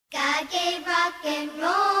I gave rock and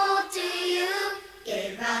roll to you.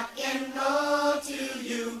 Gave rock and roll to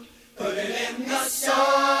you. Put it in the soul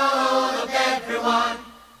of everyone.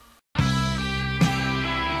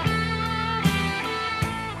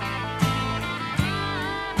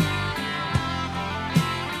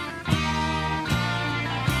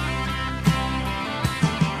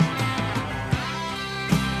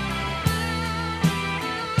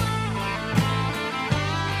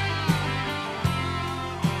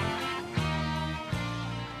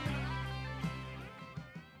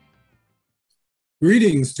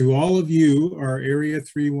 Greetings to all of you, our Area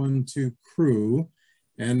 312 crew,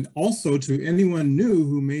 and also to anyone new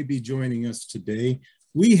who may be joining us today.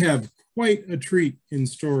 We have quite a treat in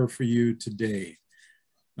store for you today.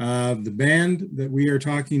 The band that we are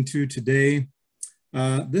talking to today,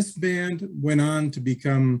 this band went on to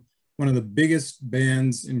become one of the biggest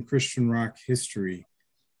bands in Christian rock history.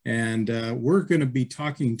 And we're going to be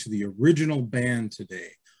talking to the original band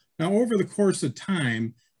today. Now, over the course of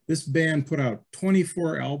time, this band put out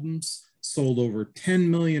 24 albums, sold over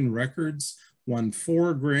 10 million records, won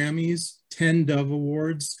 4 Grammys, 10 Dove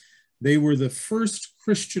Awards. They were the first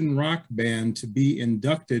Christian rock band to be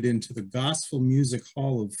inducted into the Gospel Music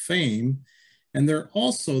Hall of Fame. And they're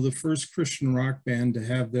also the first Christian rock band to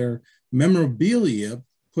have their memorabilia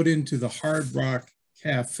put into the Hard Rock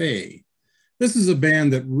Cafe. This is a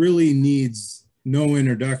band that really needs no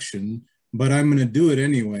introduction, but I'm going to do it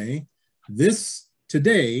anyway. This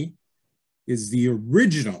today is the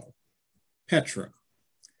original Petra.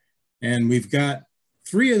 And we've got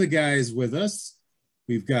 3 of the guys with us.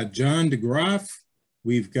 We've got John DeGroff,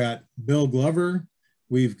 we've got Bill Glover,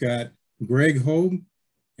 we've got Greg Hough,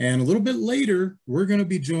 and a little bit later, we're going to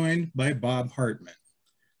be joined by Bob Hartman.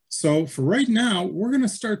 So for right now, we're going to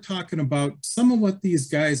start talking about some of what these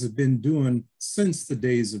guys have been doing since the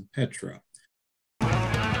days of Petra.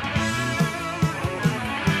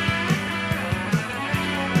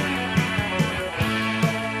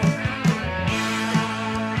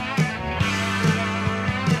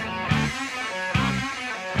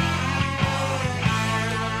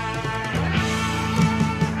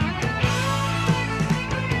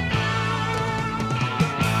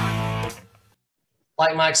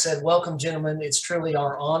 Like Mike said, welcome, gentlemen. It's truly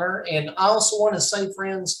our honor. And I also want to say,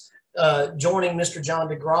 friends, joining Mr. John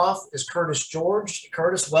DeGroff is Curtis George.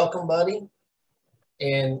 Curtis, welcome, buddy.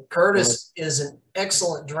 And Curtis is an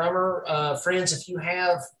excellent drummer. Friends, if you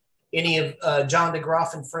have any of John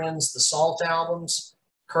DeGroff and Friends, the Salt albums,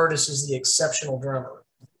 Curtis is the exceptional drummer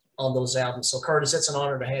on those albums. So, Curtis, it's an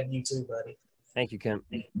honor to have you too, buddy. Thank you, Kent.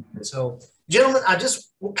 So, gentlemen, I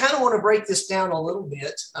just kind of want to break this down a little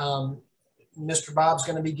bit. Mr. Bob's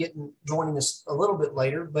going to be joining us a little bit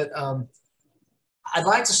later, but I'd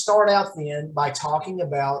like to start out then by talking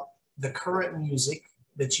about the current music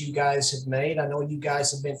that you guys have made. I know you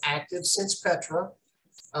guys have been active since Petra.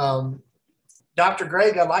 Dr.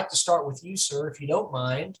 Greg, I'd like to start with you, sir, if you don't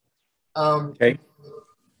mind. Okay.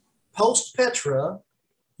 Post Petra,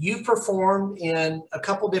 you performed in a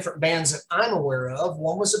couple different bands that I'm aware of.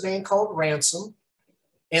 One was a band called Ransom,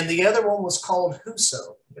 and the other one was called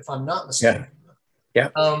Huso, if I'm not mistaken. Yeah.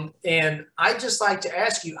 And I'd just like to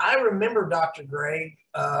ask you, I remember, Dr. Greg,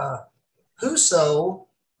 Huso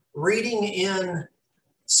reading in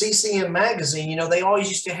CCM magazine, you know, they always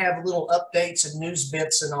used to have little updates and news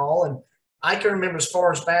bits and all. And I can remember as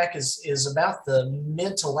far as back as about the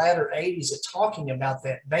mid to latter 80s at talking about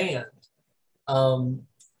that band.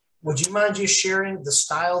 Would you mind just sharing the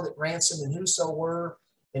style that Ransom and Huso were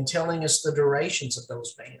and telling us the durations of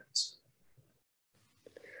those bands?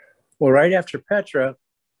 Well, right after Petra,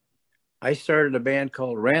 I started a band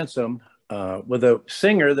called Ransom with a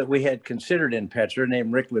singer that we had considered in Petra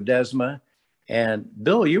named Rick Ledesma. And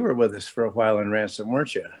Bill, you were with us for a while in Ransom,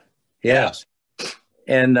 weren't you? Yes.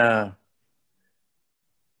 And a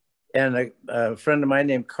friend of mine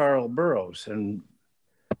named Carl Burrows. And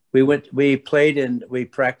we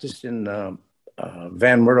practiced in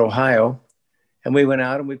Van Wert, Ohio. And we went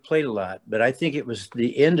out and we played a lot, but I think it was the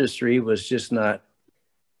industry was just not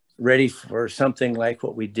ready for something like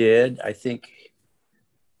what we did. I think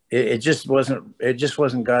it just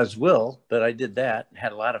wasn't God's will, but I did that,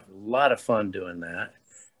 had a lot of fun doing that.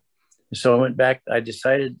 So I went back, I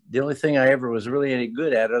decided the only thing I ever was really any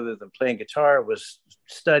good at other than playing guitar was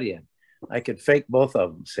studying. I could fake both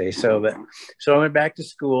of them, say. So I went back to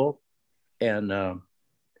school and,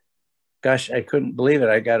 gosh, I couldn't believe it.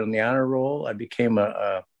 I got on the honor roll. I became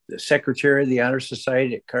the secretary of the Honor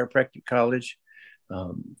Society at Chiropractic College.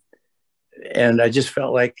 And I just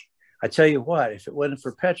felt like, I tell you what, if it wasn't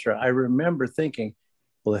for Petra, I remember thinking,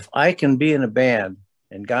 well, if I can be in a band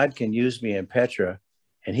and God can use me in Petra,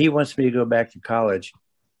 and he wants me to go back to college,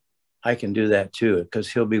 I can do that too,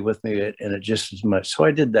 because he'll be with me in it just as much. So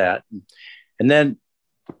I did that. And then,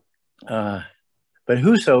 but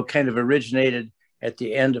Huso kind of originated at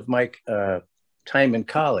the end of my time in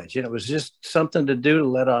college. And it was just something to do to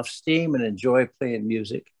let off steam and enjoy playing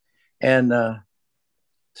music. And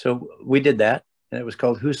so we did that. And it was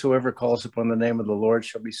called Whosoever Calls Upon the Name of the Lord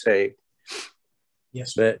Shall Be Saved.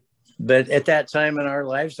 Yes. But at that time in our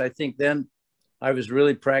lives, I think then I was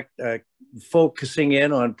really focusing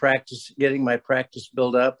in on practice, getting my practice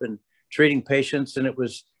built up and treating patients. And it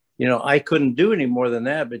was, you know, I couldn't do any more than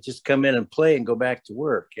that, but just come in and play and go back to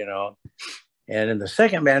work, you know. And in the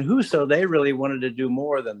second band, Huso, they really wanted to do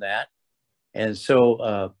more than that. And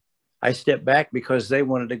so I stepped back because they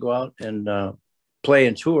wanted to go out and play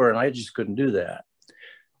and tour, and I just couldn't do that.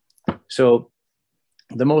 So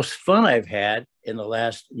the most fun I've had in the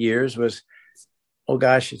last years was, oh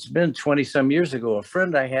gosh, it's been 20 some years ago. A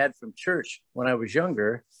friend I had from church when I was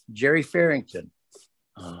younger, Jerry Farrington,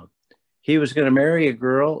 he was going to marry a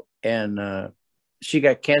girl, and she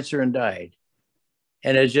got cancer and died.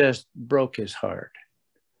 And it just broke his heart.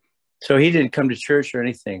 So he didn't come to church or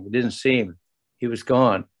anything. We didn't see him. He was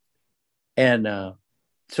gone. And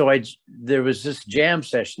so there was this jam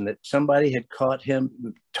session that somebody had caught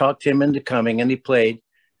him, talked him into coming, and he played.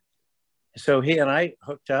 So he and I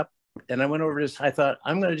hooked up, and I went over to I thought,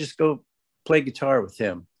 I'm going to just go play guitar with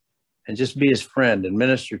him and just be his friend and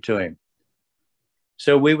minister to him.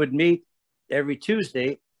 So we would meet every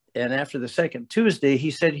Tuesday. And after the second Tuesday,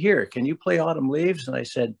 he said, here, can you play Autumn Leaves? And I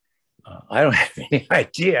said, I don't have any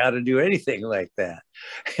idea how to do anything like that.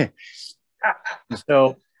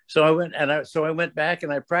 So I went back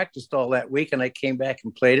and I practiced all that week, and I came back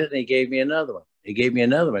and played it, and he gave me another one.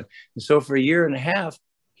 And so for a year and a half,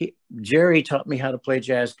 Jerry taught me how to play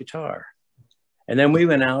jazz guitar. And then we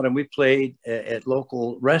went out and we played at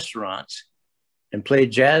local restaurants and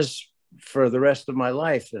played jazz for the rest of my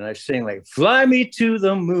life. And I sing like Fly Me to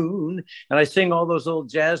the Moon, and I sing all those old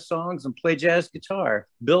jazz songs and play jazz guitar.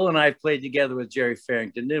 Bill and I played together with Jerry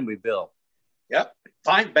Farrington, didn't we, Bill? Yep.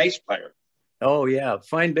 Fine bass player. Oh yeah,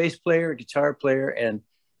 fine bass player, guitar player. And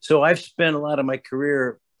so I've spent a lot of my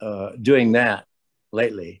career doing that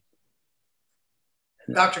lately.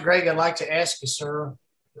 Dr. Gregg, I'd like to ask you, sir,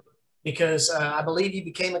 because I believe you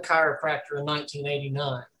became a chiropractor in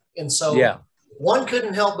 1989. And so yeah, one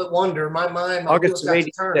couldn't help but wonder, my August of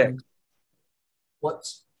 86.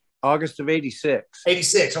 What's August of 86.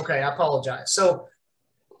 86. Okay, I apologize. So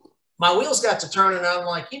my wheels got to turn, and I'm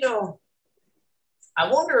like,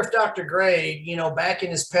 I wonder if Dr. Gregg, back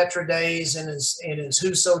in his Petra days and his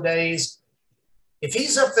Huso days, if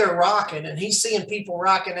he's up there rocking and he's seeing people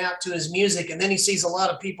rocking out to his music, and then he sees a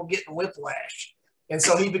lot of people getting whiplash. And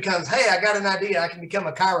so he becomes, hey, I got an idea. I can become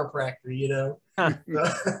a chiropractor,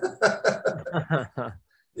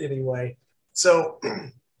 Anyway, so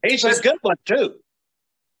he's a good one too.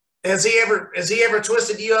 Has he ever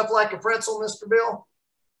twisted you up like a pretzel, Mr. Bill?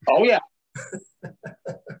 Oh yeah.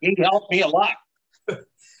 He helped me a lot.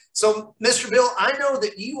 So, Mr. Bill, I know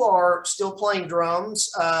that you are still playing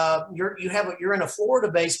drums. You're in a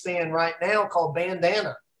Florida-based band right now called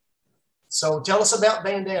Bandana. So tell us about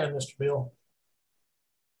Bandana, Mr. Bill.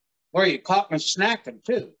 Where you caught me snacking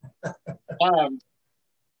too.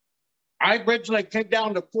 I originally came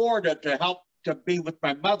down to Florida to help to be with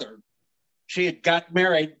my mother. She had got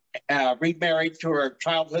married, remarried to her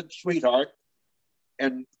childhood sweetheart,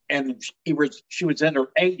 and she was in her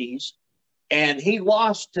 80s, and he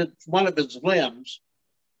lost one of his limbs.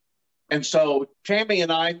 And so Tammy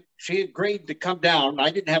and she agreed to come down. I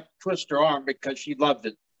didn't have to twist her arm because she loved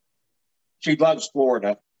it. She loves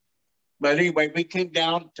Florida. But anyway, we came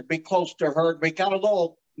down to be close to her. We got a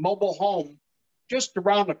little mobile home just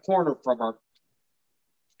around the corner from her.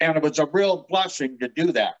 And it was a real blessing to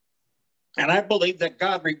do that. And I believe that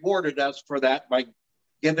God rewarded us for that by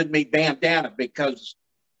giving me Bandana, because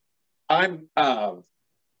I'm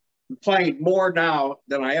playing more now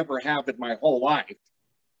than I ever have in my whole life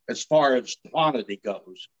as far as quantity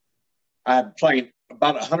goes. I'm playing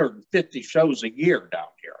about 150 shows a year down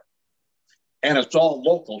here. And it's all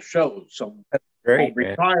local shows. So I'm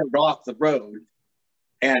retired off the road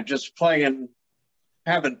and just playing,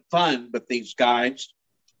 having fun with these guys.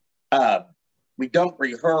 We don't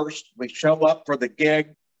rehearse. We show up for the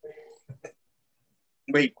gig.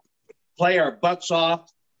 We play our butts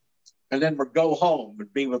off, and then we go home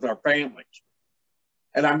and be with our families.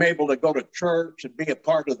 And I'm able to go to church and be a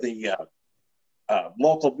part of the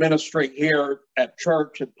local ministry here at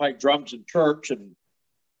church and play drums in church. And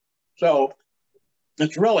so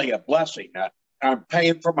it's really a blessing. I'm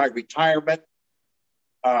paying for my retirement.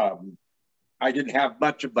 I didn't have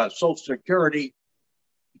much of a Social Security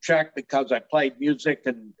check because I played music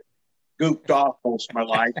and goofed off most of my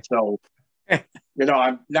life. So, you know,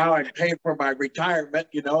 I'm paying for my retirement,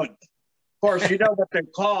 you know, and of course, you know what they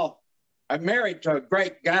call, I'm married to a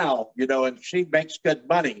great gal, you know, and she makes good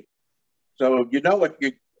money. So, you know what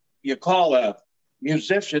you call a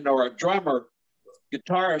musician or a drummer,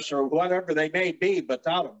 guitarist or whatever they may be,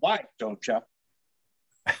 without a wife, don't you?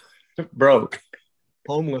 Broke.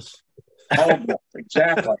 Homeless. Homeless,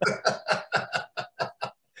 exactly.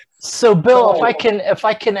 So, Bill, if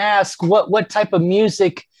I can ask, what type of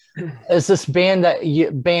music is this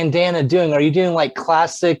bandana doing? Are you doing like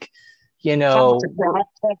classic, you know? Classic rock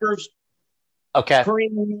covers. Okay.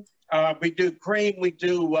 Cream. We do Cream. We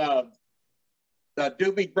do the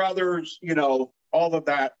Doobie Brothers. You know, all of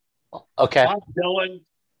that. Okay. Bob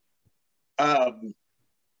Dylan,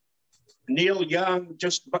 Neil Young,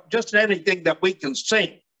 just anything that we can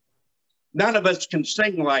sing. None of us can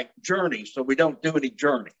sing like Journey, so we don't do any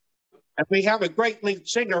Journey. And we have a great lead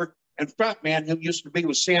singer and frontman who used to be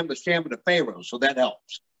with Sam the Sham and the Pharaoh, so that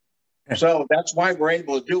helps. So that's why we're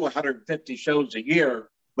able to do 150 shows a year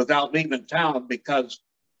without leaving town, because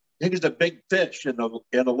he's a big fish in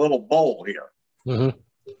a little bowl here. Mm-hmm.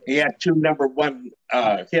 He had 2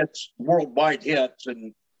 #1 hits, worldwide hits,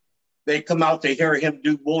 and they come out to hear him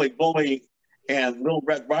do Wooly Bully and Little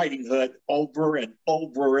Red Riding Hood over and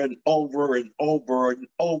over and over and over and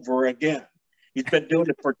over again. He's been doing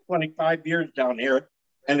it for 25 years down here,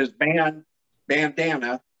 and his band,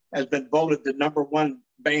 Bandana, has been voted the #1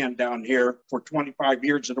 band down here for 25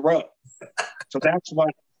 years in a row. So that's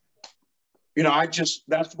what, you know,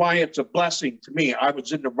 that's why it's a blessing to me. I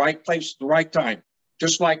was in the right place at the right time,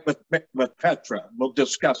 just like with Petra. We'll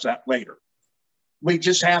discuss that later. We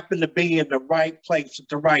just happen to be in the right place at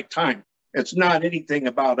the right time. It's not anything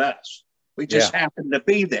about us. We just happen to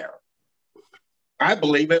be there. I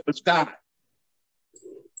believe it was God.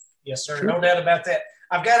 Yes, sir. No doubt about that.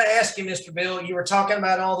 I've got to ask you, Mr. Bill, you were talking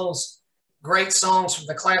about all those great songs from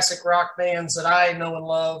the classic rock bands that I know and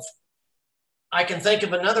love. I can think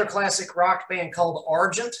of another classic rock band called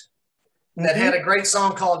Argent that had a great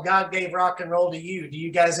song called God Gave Rock and Roll to You. Do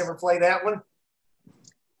you guys ever play that one?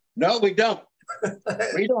 No, we don't.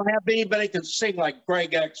 We don't have anybody can sing like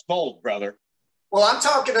Greg X. Bold, brother. Well, I'm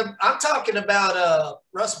talking about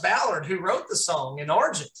Russ Ballard, who wrote the song in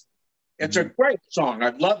Argent. It's a great song.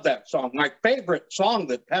 I love that song. My favorite song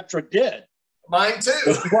that Petra did. Mine too.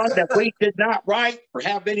 Was one that we did not write or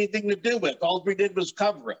have anything to do with. All we did was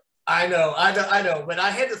cover it. I know, but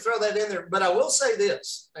I had to throw that in there. But I will say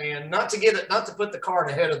this, and not to put the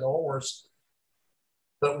cart ahead of the horse,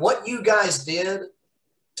 but what you guys did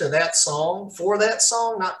to that song, for that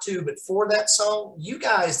song, not to, but for that song, you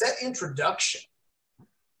guys, that introduction,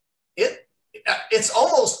 it's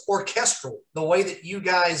almost orchestral, the way that you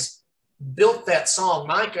guys built that song.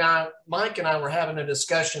 Mike and I were having a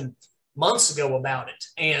discussion months ago about it,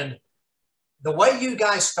 and the way you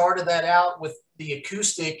guys started that out with the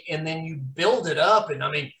acoustic, and then you build it up, and I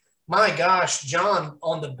mean, my gosh, John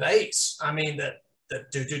on the bass, I mean, the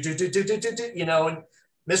do, you know, and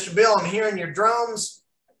Mr. Bill, I'm hearing your drums.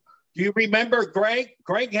 Do you remember Greg?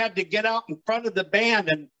 Greg had to get out in front of the band,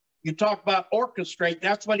 and you talk about orchestrate.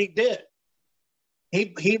 That's what he did.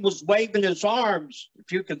 He was waving his arms.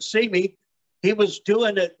 If you can see me, he was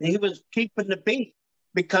doing it. He was keeping the beat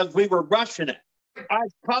because we were rushing it.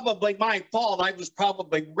 It's probably my fault. I was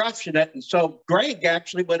probably rushing it. And so Greg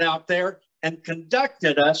actually went out there and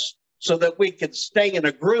conducted us so that we could stay in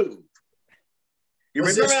a groove. You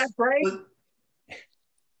remember that, Greg?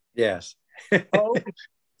 Yes. Oh,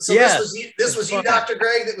 so yes. This was you, Dr.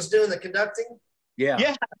 Greg, that was doing the conducting? Yeah.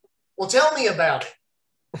 yeah. Well, tell me about it.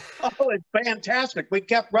 Oh, it's fantastic. We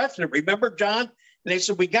kept rushing it. Remember, John? And they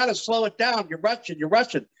said, we got to slow it down. You're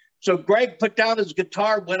rushing. So Greg put down his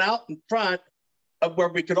guitar, went out in front of where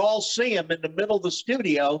we could all see him in the middle of the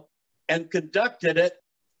studio, and conducted it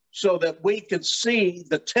so that we could see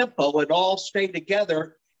the tempo and all stay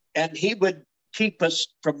together, and he would keep us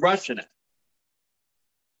from rushing it.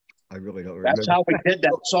 I really don't remember. That's how we did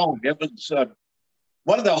that song. It was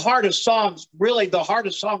one of the hardest songs, really the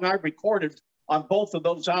hardest song I recorded on both of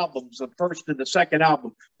those albums. The first and the second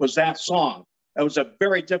album was that song. It was a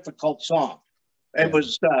very difficult song. It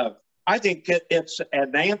was, I think it's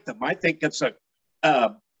an anthem. I think it's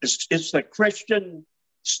the Christian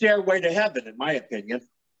stairway to heaven, in my opinion.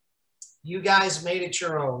 You guys made it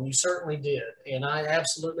your own. You certainly did. And I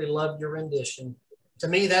absolutely loved your rendition. To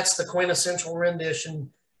me, that's the quintessential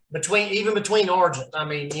rendition between Argent. I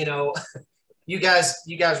mean, you know, you guys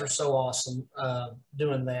were so awesome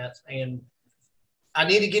doing that. And I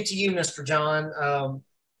need to get to you, Mr. John.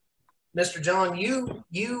 Mr. John, you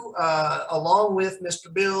along with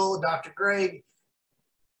Mr. Bill, Dr. Greg,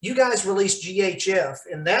 you guys released GHF,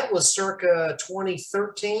 and that was circa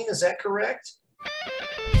 2013. Is that correct?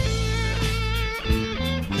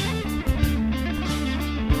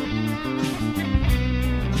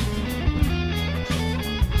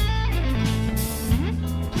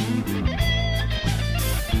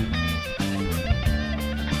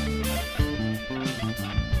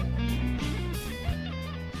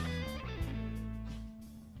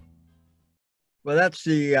 Well, that's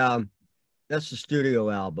the studio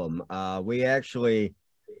album. I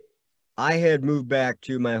had moved back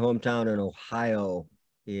to my hometown in Ohio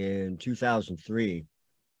in 2003,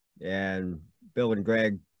 and Bill and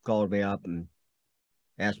Greg called me up and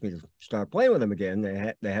asked me to start playing with them again.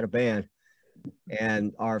 They had a band,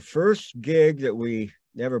 and our first gig that we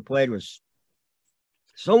never played was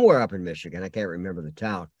somewhere up in Michigan. I can't remember the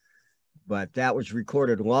town, but that was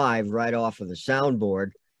recorded live right off of the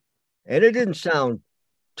soundboard. And it didn't sound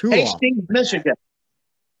too Hastings, Michigan.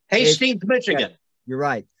 Hastings, Michigan. You're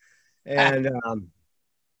right. And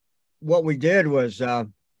what we did was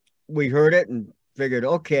we heard it and figured,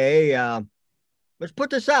 okay, let's put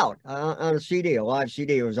this out on a CD, a live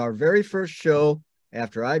CD. It was our very first show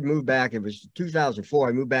after I'd moved back. It was 2004.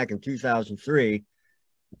 I moved back in 2003.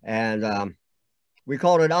 And we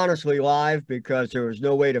called it Honestly Live because there was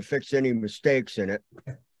no way to fix any mistakes in it.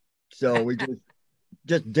 So we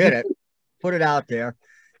just did it, put it out there.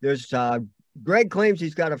 There's Greg claims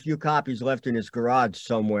he's got a few copies left in his garage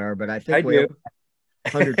somewhere, but I think we have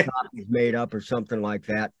 100 copies made up or something like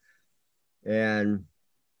that. And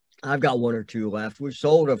I've got one or two left. We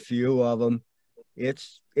sold a few of them.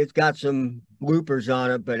 It's got some bloopers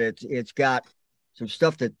on it, but it's got some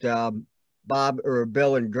stuff that Bob or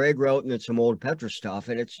Bill and Greg wrote, and it's some old Petra stuff,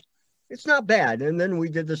 and it's not bad. And then we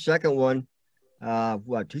did the second one,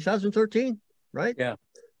 2013, right? Yeah.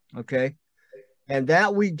 Okay. And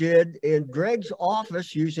that we did in Greg's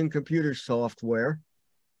office using computer software,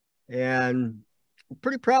 and I'm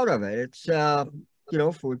pretty proud of it. It's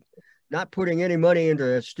for not putting any money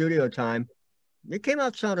into studio time, it came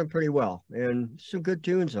out sounding pretty well, and some good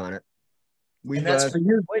tunes on it. We used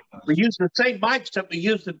the same mics that we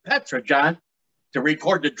used in Petra, John, to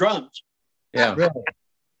record the drums. Yeah, really?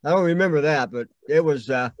 I don't remember that, but it was.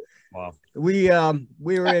 Wow.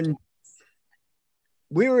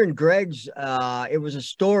 We were in Greg's. It was a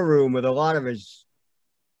storeroom with a lot of his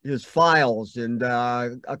files and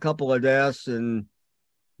a couple of desks, and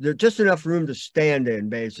there's just enough room to stand in,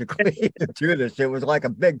 basically, to do this. It was like a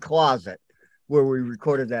big closet where we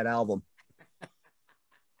recorded that album.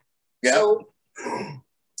 Yeah. So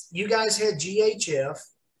you guys had GHF,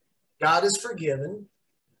 God is Forgiven.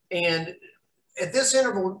 And at this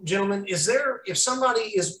interval, gentlemen, is there, if somebody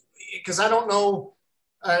is, because I don't know,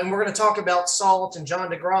 and we're going to talk about Salt and John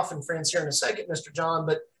DeGroff and friends here in a second, Mr. John,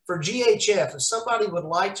 but for GHF, if somebody would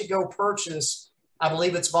like to go purchase, I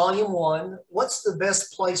believe it's Volume 1, what's the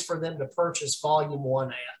best place for them to purchase Volume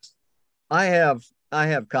 1 at? I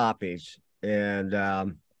have copies, and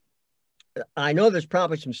I know there's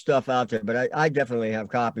probably some stuff out there, but I definitely have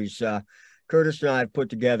copies. Curtis and I have put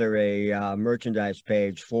together a merchandise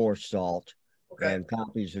page for Salt, and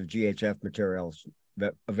copies of GHF materials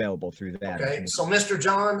available through that. Okay, so Mr.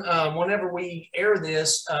 John, whenever we air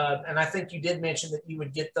this, and I think you did mention that you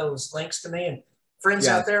would get those links to me, and friends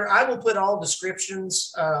out there, I will put all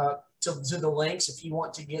descriptions to the links if you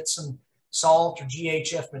want to get some Salt or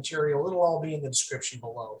GHF material. It'll all be in the description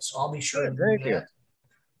below, so I'll be sure to do that.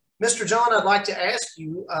 Mr. John, I'd like to ask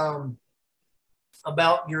you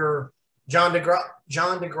about your John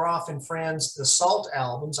DeGroff and Friends, the Salt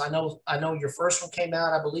albums. I know your first one came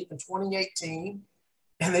out, I believe, in 2018,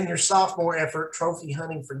 and then your sophomore effort, Trophy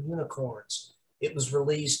Hunting for Unicorns. It was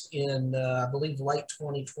released in, I believe, late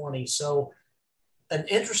 2020. So an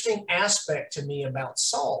interesting aspect to me about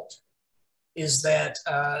Salt is that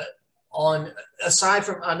aside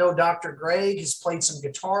from, I know Dr. Greg has played some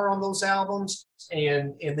guitar on those albums,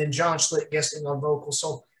 and then John Schlitt guesting on vocals.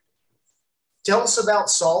 So tell us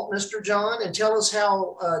about Salt, Mr. John, and tell us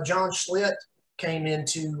how John Schlitt came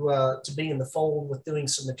into to be in the fold with doing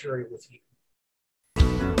some material with you.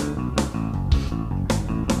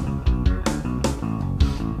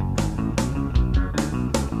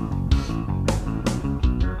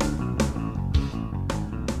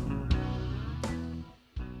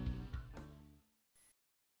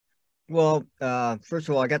 Well, first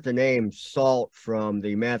of all, I got the name Salt from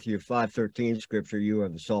the Matthew 5:13 scripture, you are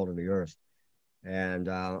the salt of the earth. And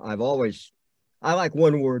I like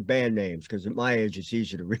one-word band names because at my age, it's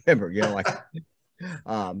easy to remember, like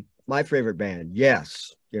my favorite band,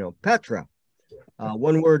 Yes, Petra.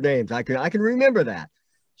 one-word names. I can remember that.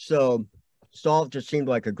 So Salt just seemed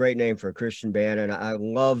like a great name for a Christian band, and I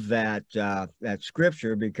love that that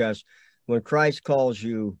scripture, because when Christ calls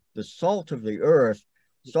you the salt of the earth,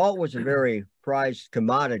 salt was a very prized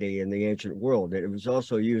commodity in the ancient world. It was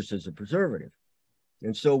also used as a preservative.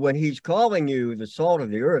 And so when he's calling you the salt of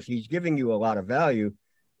the earth, he's giving you a lot of value,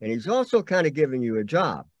 and he's also kind of giving you a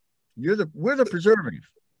job. We're the preservative.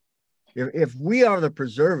 If we are the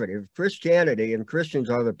preservative, Christianity and Christians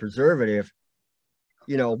are the preservative,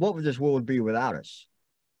 you know, what would this world be without us?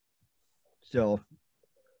 So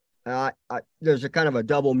there's a kind of a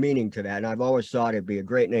double meaning to that, and I've always thought it'd be a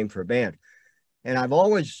great name for a band. And I've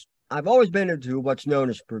always been into what's known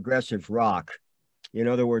as progressive rock. In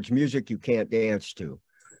other words, music you can't dance to.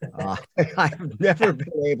 I've never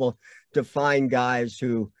been able to find guys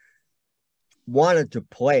who wanted to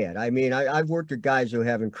play it. I mean, I've worked with guys who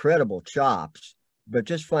have incredible chops, but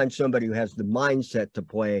just find somebody who has the mindset to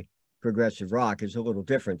play progressive rock is a little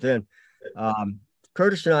different. Then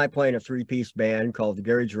Curtis and I play in a three-piece band called the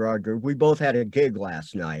Gary Gerard Group. We both had a gig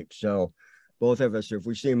last night, so both of us, if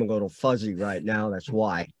we seem a little fuzzy right now, that's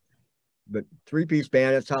why. But three-piece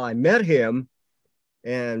band, that's how I met him.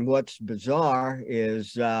 And what's bizarre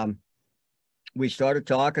is we started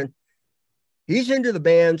talking. He's into the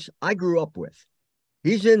bands I grew up with.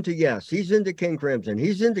 He's into Yes. He's into King Crimson.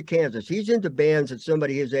 He's into Kansas. He's into bands that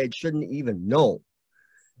somebody his age shouldn't even know.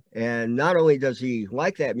 And not only does he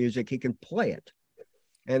like that music, he can play it.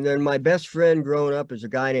 And then my best friend growing up is a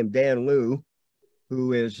guy named Dan Liu,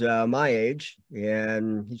 who is my age,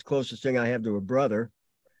 and he's the closest thing I have to a brother.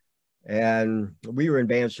 And we were in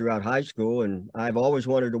bands throughout high school, and I've always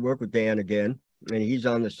wanted to work with Dan again. And he's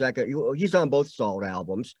on he's on both Salt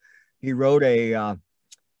albums. He wrote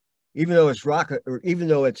even though it's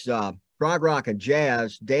prog rock and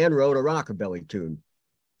jazz, Dan wrote a rockabilly tune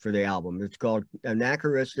for the album. It's called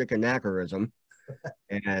Anachronistic Anachronism.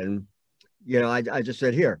 And, you know, I just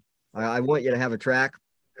said, here, I want you to have a track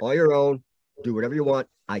all your own, do whatever you want.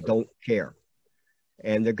 I don't care.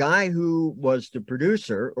 And the guy who was the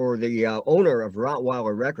producer or the owner of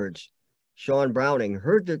Rottweiler Records, Sean Browning,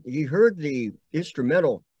 heard the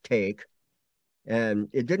instrumental take, and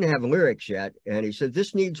it didn't have lyrics yet. And he said,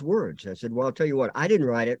 this needs words. I said, well, I'll tell you what, I didn't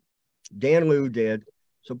write it. Dan Liu did.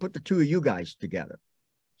 So put the two of you guys together.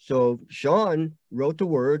 So Sean wrote the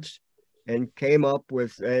words and came up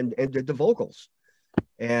with and did the vocals.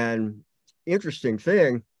 And interesting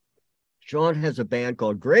thing, Sean has a band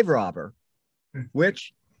called Grave Robber,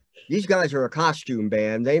 which these guys are a costume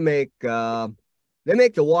band. They make The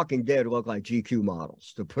Walking Dead look like GQ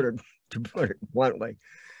models, to put it bluntly.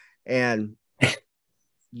 And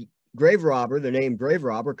Grave Robber, the name Grave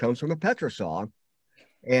Robber comes from a Petra song.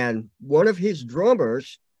 And one of his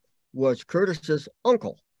drummers was Curtis's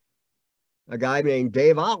uncle, a guy named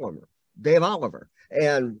Dave Oliver.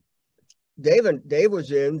 And Dave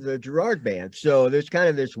was in the Gerard band. So there's kind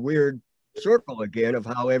of this weird circle again of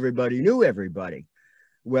how everybody knew everybody.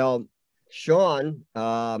 Well, Sean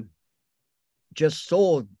just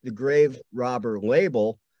sold the Grave Robber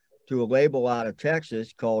label to a label out of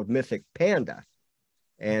Texas called Mythic Panda.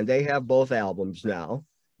 And they have both albums now.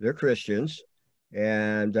 They're Christians.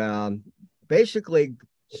 And basically,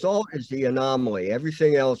 Salt is the anomaly.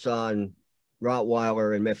 Everything else on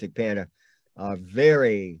Rottweiler and Mythic Panda are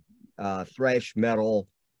very thrash metal,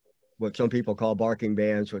 what some people call barking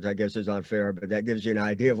bands, which I guess is unfair, but that gives you an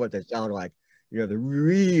idea of what they sound like. You know, the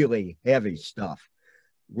really heavy stuff.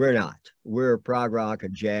 We're not. We're prog rock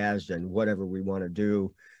and jazz and whatever we want to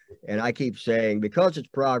do. And I keep saying, because it's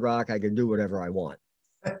prog rock, I can do whatever I want.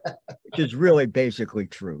 Which is really basically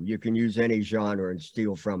true. You can use any genre and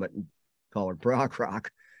steal from it and call it prog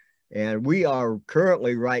rock. And we are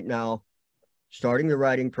currently right now starting the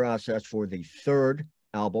writing process for the third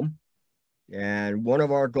album. And one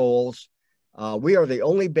of our goals, we are the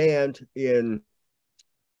only band in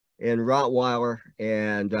Rottweiler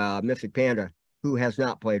and Mythic Panda who has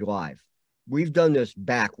not played live. We've done this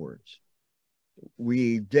backwards.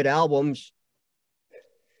 We did albums,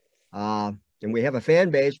 and we have a fan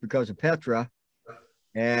base because of Petra,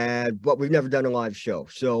 but we've never done a live show.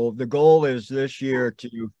 So the goal is this year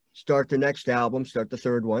to start the next album, start the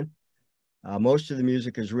third one. Most of the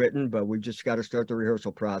music is written, but we've just got to start the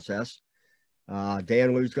rehearsal process.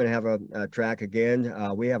 Dan Liu's going to have a track again.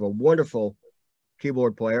 We have a wonderful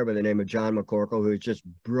keyboard player by the name of John McCorkle, who is just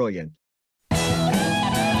brilliant.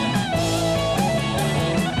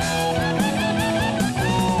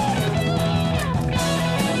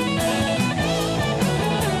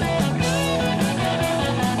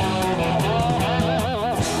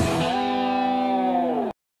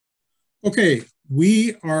 Okay,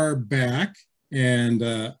 we are back, And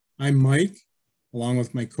I'm Mike, along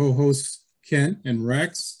with my co-hosts Kent and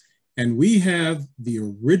Rex. And we have the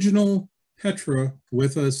original Petra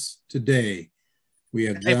with us today. We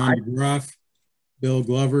have John DeGroff, Bill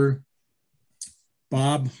Glover,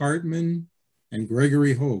 Bob Hartman, and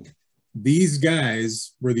Gregory Hough. These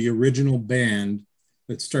guys were the original band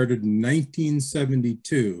that started in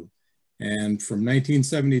 1972. And from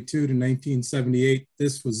 1972 to 1978,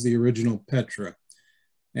 this was the original Petra.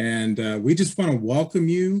 And we just want to welcome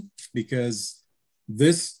you because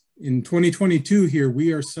this, in 2022 here,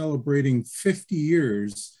 we are celebrating 50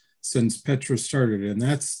 years since Petra started. And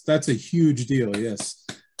that's a huge deal, yes.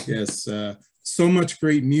 Yes, so much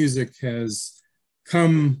great music has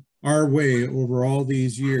come our way over all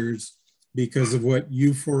these years because of what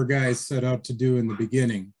you four guys set out to do in the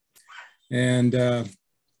beginning. And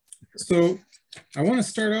so I want to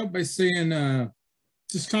start out by saying,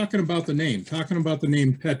 just talking about the name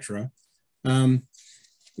Petra. From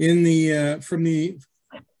the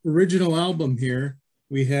original album here,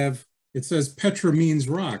 we have, it says Petra means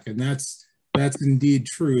rock, and that's indeed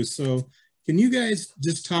true. So can you guys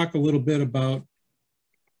just talk a little bit about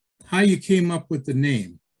how you came up with the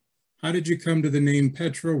name? How did you come to the name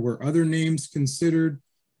Petra? Were other names considered?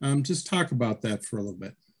 Just talk about that for a little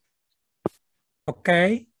bit.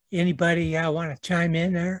 Okay. Anybody want to chime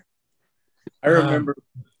in there? I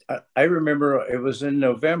remember it was in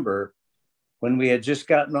November when we had just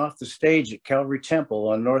gotten off the stage at Calvary Temple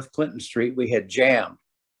on North Clinton Street. We had jammed.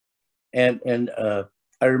 And I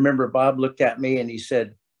remember Bob looked at me and he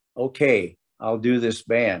said, "Okay, I'll do this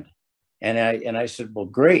band." And I said, "Well,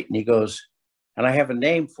 great." And he goes, "And I have a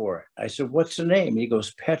name for it." I said, "What's the name?" He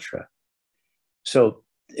goes, "Petra." So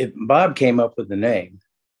Bob came up with the name.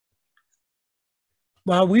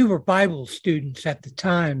 Well, we were Bible students at the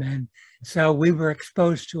time, and so we were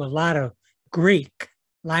exposed to a lot of Greek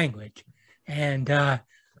language. And I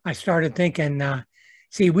started thinking,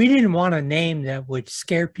 see, we didn't want a name that would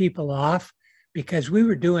scare people off because we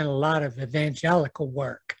were doing a lot of evangelical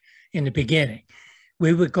work in the beginning.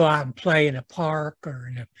 We would go out and play in a park or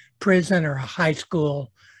in a prison or a high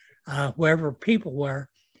school, wherever people were.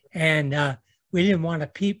 And we didn't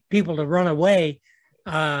want people to run away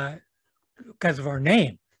because of our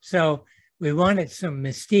name. So we wanted some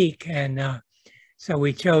mystique. And so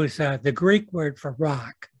we chose the Greek word for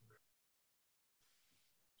rock.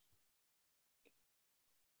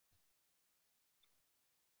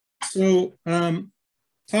 So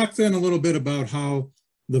talk then a little bit about how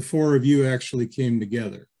the four of you actually came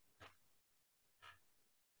together.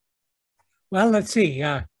 Well, let's see.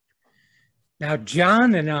 Now,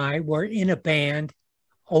 John and I were in a band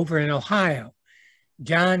over in Ohio.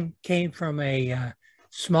 John came from a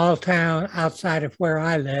small town outside of where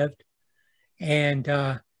I lived,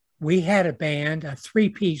 and we had a band, a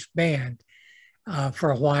three-piece band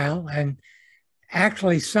for a while. And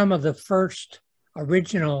actually, some of the first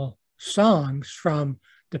original songs from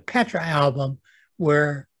the Petra album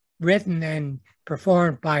were written and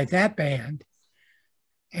performed by that band.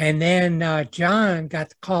 And then John got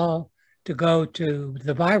the call to go to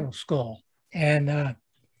the Bible school. And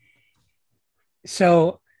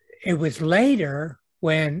so it was later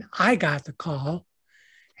when I got the call,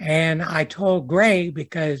 and I told Greg,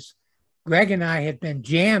 because Greg and I had been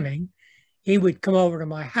jamming, he would come over to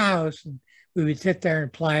my house and we would sit there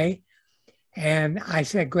and play. And I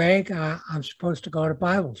said, "Greg, I'm supposed to go to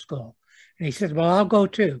Bible school." And he said, "Well, I'll go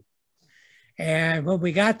too." And when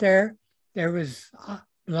we got there, there was,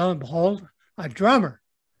 lo and behold, a drummer.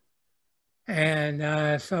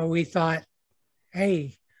 And so we thought,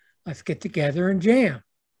 hey, let's get together and jam.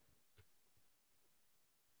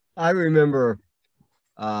 I remember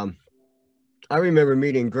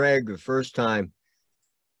meeting Greg the first time.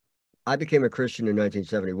 I became a Christian in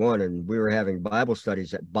 1971, and we were having Bible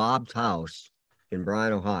studies at Bob's house in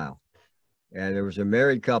Bryan, Ohio. And there was a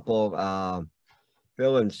married couple,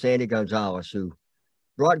 Phil and Sandy Gonzalez, who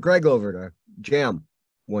brought Greg over to jam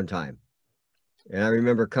one time. And I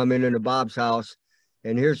remember coming into Bob's house,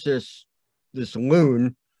 and here's this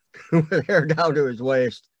loon with hair down to his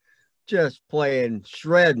waist, just playing,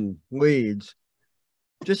 shredding leads,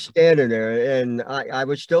 just standing there. And I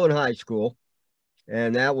was still in high school.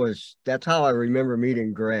 And that's how I remember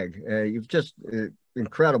meeting Greg. You've just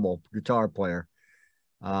incredible guitar player.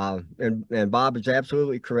 And Bob is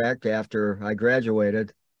absolutely correct. After I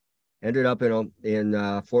graduated, ended up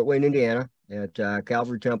in Fort Wayne, Indiana at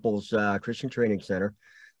Calvary Temple's Christian Training Center.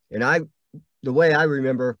 And the way I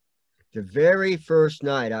remember, the very first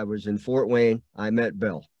night I was in Fort Wayne, I met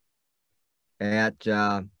Bill at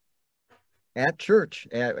church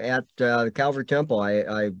at Calvary Temple.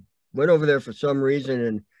 I went over there for some reason,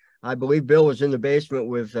 and I believe Bill was in the basement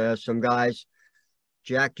with some guys,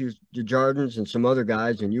 Jack DeJardins and some other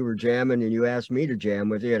guys, and you were jamming, and you asked me to jam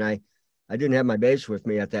with you, and I didn't have my bass with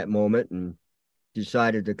me at that moment, and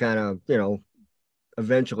decided to kind of, you know,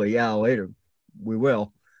 eventually, yeah, later we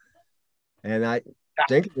will. And I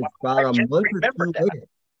think it was about a month or two later.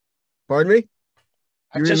 Pardon me?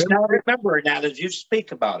 I just now remember now that you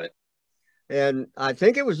speak about it. And I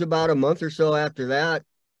think it was about a month or so after that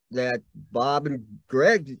that Bob and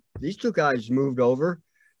Greg, these two guys, moved over,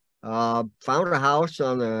 found a house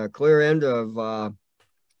on the clear end of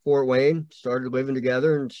Fort Wayne, started living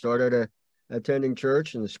together, and started attending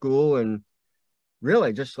church and the school. And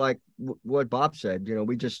really, just like what Bob said, you know,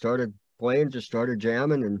 we just started playing, just started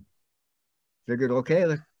jamming, and figured,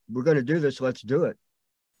 okay, we're going to do this. Let's do it.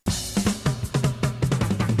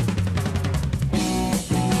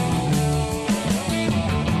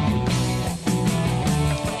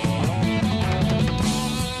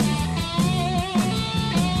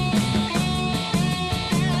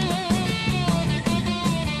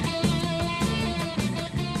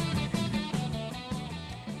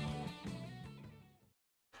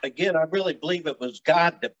 Again, I really believe it was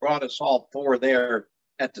God that brought us all four there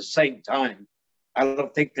at the same time. I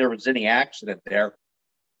don't think there was any accident there.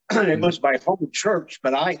 It was my home church,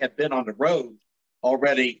 but I had been on the road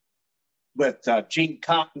already with Gene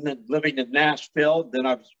Cotton and living in Nashville. Then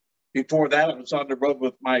before that, I was on the road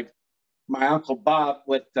with my Uncle Bob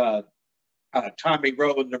with Tommy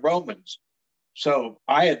Rowe and the Romans. So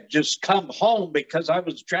I had just come home because I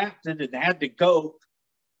was drafted and had to go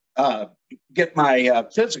get my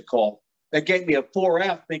physical. They gave me a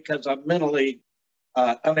 4F because I'm mentally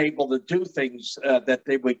unable to do things that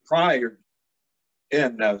they required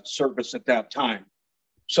in service at that time.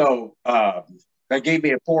 So they gave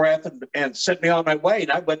me a 4F and sent me on my way.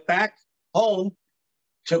 And I went back home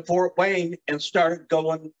to Fort Wayne and started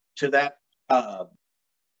going to that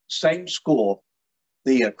same school,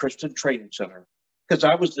 the Christian Training Center, because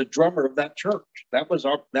I was the drummer of that church. That was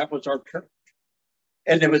our church.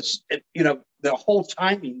 And it was, you know, the whole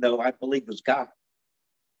timing, though, I believe was God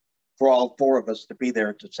for all four of us to be there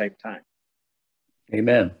at the same time.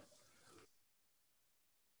 Amen.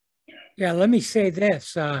 Yeah, let me say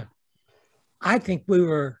this. I think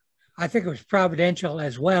it was providential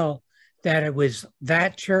as well that it was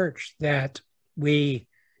that church that we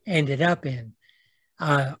ended up in.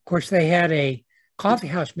 Of course, they had a coffee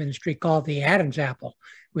house ministry called the Adam's Apple,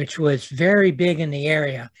 which was very big in the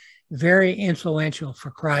area, very influential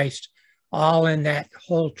for Christ, all in that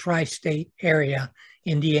whole tri-state area,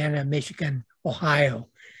 Indiana, Michigan, Ohio.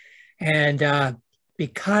 And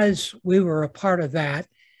because we were a part of that,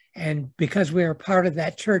 and because we were part of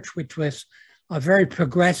that church, which was a very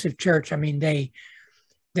progressive church, I mean, they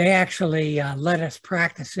actually let us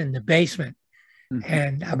practice in the basement. Mm-hmm.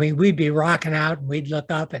 And I mean, we'd be rocking out and we'd look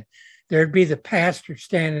up and there'd be the pastor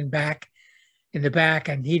standing back in the back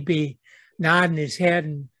and he'd be nodding his head,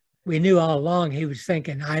 and we knew all along he was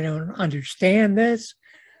thinking, I don't understand this,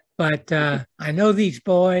 but I know these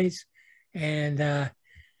boys and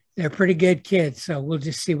they're pretty good kids, so we'll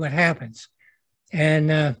just see what happens.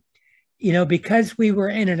 And, you know, because we were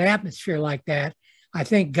in an atmosphere like that, I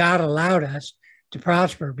think God allowed us to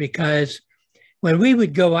prosper, because when we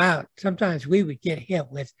would go out, sometimes we would get hit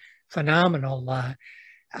with phenomenal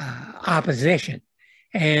opposition.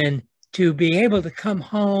 And to be able to come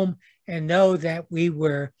home and know that we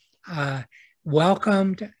were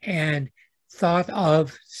welcomed and thought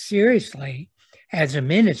of seriously as a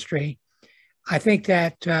ministry, I think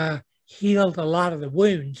that healed a lot of the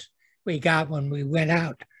wounds we got when we went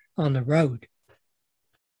out on the road.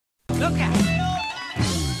 Look out!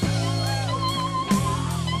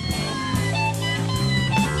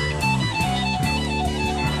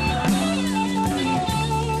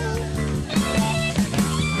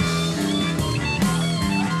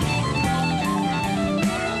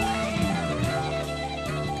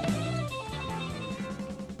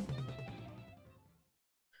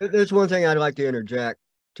 There's one thing I'd like to interject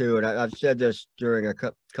too, and I've said this during a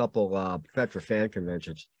couple Petra fan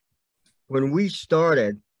conventions. When we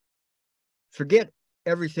started, forget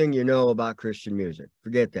everything you know about Christian music.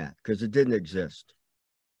 Forget that, because it didn't exist.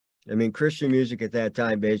 I mean, Christian music at that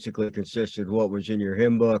time basically consisted of what was in your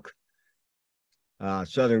hymn book,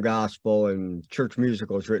 Southern Gospel, and church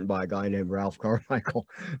musicals written by a guy named Ralph Carmichael.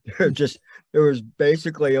 There was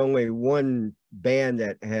basically only one band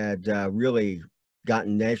that had really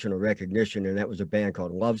gotten national recognition, and that was a band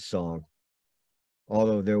called Love Song.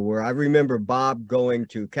 Although I remember Bob going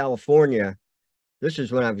to California. This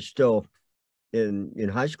is when I was still in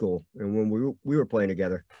high school, and when we were playing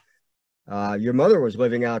together. Your mother was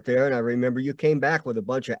living out there, and I remember you came back with a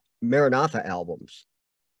bunch of Maranatha albums.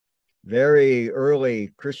 Very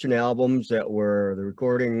early Christian albums that were, the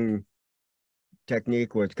recording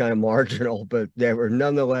technique was kind of marginal, but they were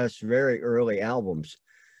nonetheless very early albums.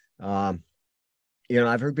 You know,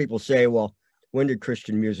 I've heard people say, well, when did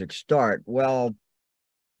Christian music start? Well,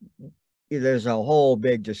 there's a whole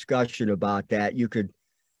big discussion about that. You could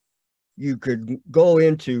go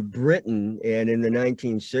into Britain, and in the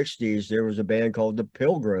 1960s, there was a band called the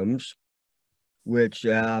Pilgrims, which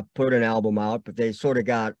put an album out, but they sort of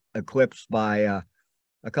got eclipsed by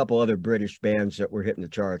a couple other British bands that were hitting the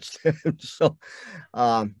charts. So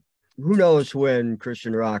who knows when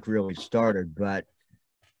Christian rock really started, but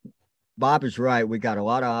Bob is right. We got a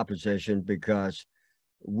lot of opposition because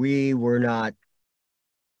we were not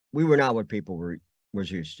what people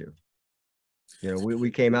was used to. You know,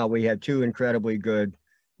 we came out, we had two incredibly good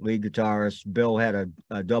lead guitarists. Bill had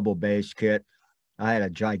a double bass kit. I had a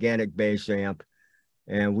gigantic bass amp,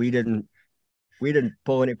 and we didn't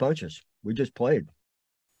pull any punches. We just played.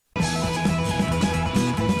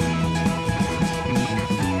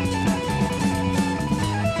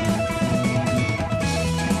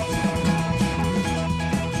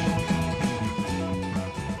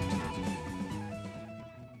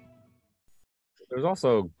 There's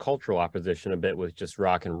also cultural opposition a bit with just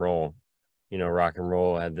rock and roll. You know, rock and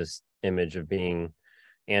roll had this image of being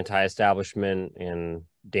anti-establishment and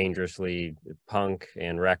dangerously punk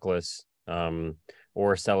and reckless,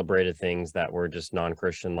 or celebrated things that were just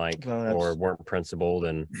non-Christian like, or weren't principled,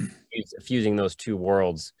 and fusing those two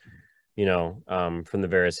worlds, you know, from the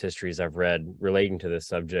various histories I've read relating to this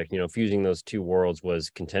subject, you know, fusing those two worlds was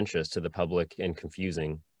contentious to the public and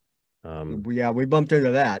confusing. Yeah, we bumped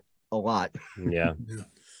into that a lot. Yeah. Yeah.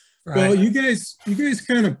 Right. Well, you guys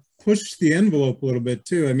kind of pushed the envelope a little bit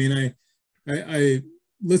too. I mean, I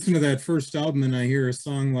listen to that first album and I hear a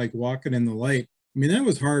song like Walking in the Light. I mean, that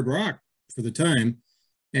was hard rock for the time.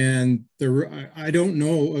 And I don't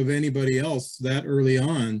know of anybody else that early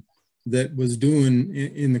on that was doing,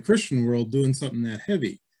 in the Christian world, doing something that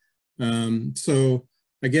heavy. So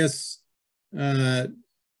I guess,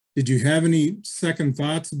 did you have any second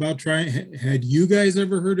thoughts about trying? Had you guys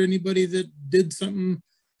ever heard anybody that did something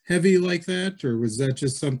heavy like that, or was that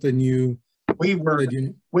just something you? We were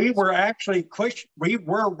actually we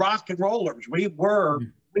were rock and rollers. We were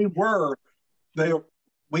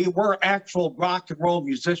actual rock and roll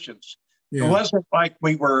musicians. Yeah. It wasn't like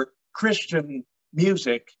we were Christian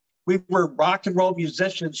music. We were rock and roll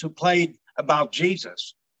musicians who played about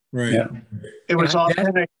Jesus. Right. Yeah. It was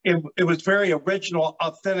authentic. It was very original,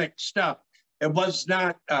 authentic stuff. It was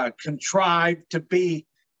not contrived to be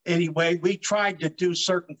anyway. We tried to do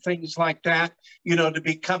certain things like that, you know, to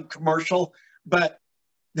become commercial. But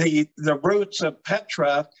the roots of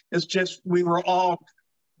Petra is just, we were all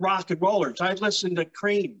rock and rollers. I listened to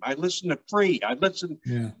Cream. I listened to Free. I listened,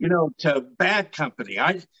 you know, to Bad Company.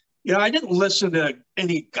 I didn't listen to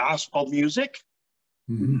any gospel music.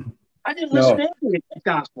 Mm-hmm. I didn't listen to any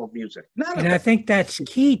gospel music. And I think that's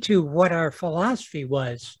key to what our philosophy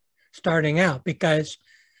was starting out, because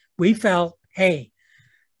we felt, hey,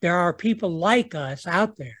 there are people like us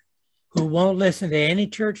out there who won't listen to any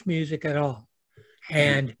church music at all.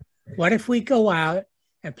 And what if we go out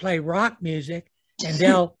and play rock music and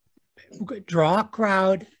they'll draw a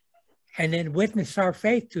crowd and then witness our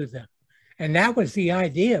faith to them? And that was the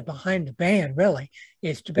idea behind the band, really,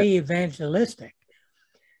 is to be evangelistic.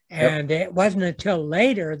 And it wasn't until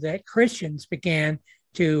later that Christians began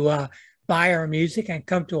to buy our music and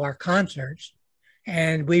come to our concerts.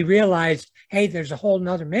 And we realized, hey, there's a whole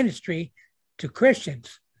nother ministry to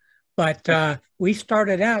Christians. But we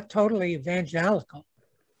started out totally evangelical.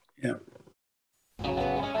 Yeah.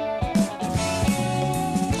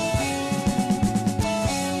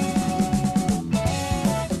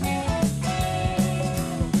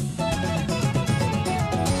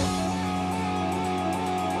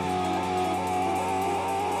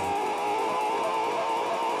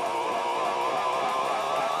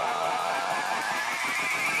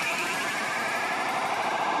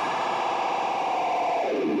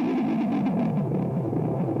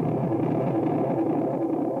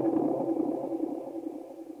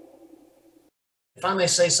 If I may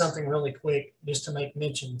say something really quick, just to make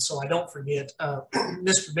mention, so I don't forget,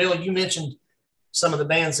 Mr. Bill, you mentioned some of the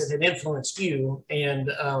bands that had influenced you,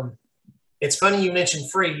 and it's funny you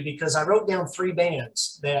mentioned Free, because I wrote down 3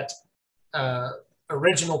 bands that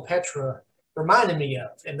original Petra reminded me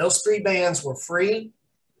of, and those 3 bands were Free,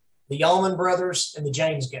 the Allman Brothers, and the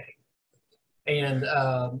James Gang. And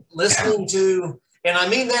listening to, and I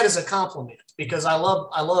mean that as a compliment, because I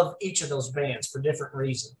love each of those bands for different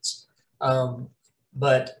reasons.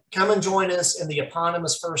 But Come and Join Us in the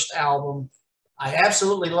eponymous first album, I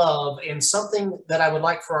absolutely love, and something that I would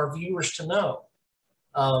like for our viewers to know.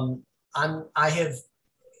 I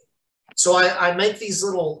make these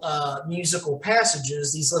little musical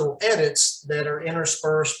passages, these little edits that are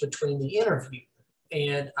interspersed between the interview.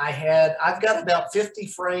 And I've got about 50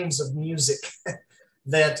 frames of music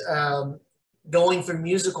that going through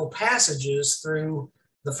musical passages through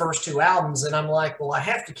the first two albums. And I'm like, well, I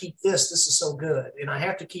have to keep this. This is so good. And I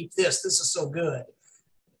have to keep this. This is so good.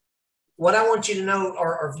 What I want you to know,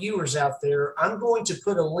 our viewers out there, I'm going to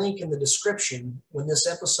put a link in the description when this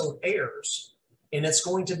episode airs. And it's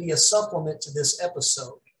going to be a supplement to this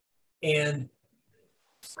episode. And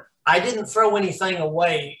I didn't throw anything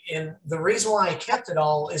away. And the reason why I kept it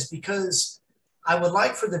all is because I would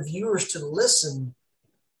like for the viewers to listen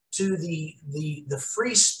to the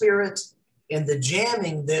free spirit and the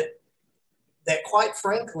jamming that quite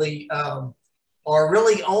frankly are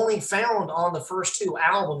really only found on the first two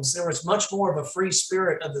albums. There was much more of a free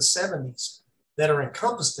spirit of the 70s that are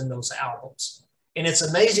encompassed in those albums. And it's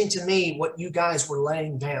amazing to me what you guys were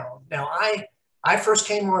laying down. Now, I first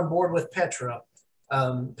came on board with Petra.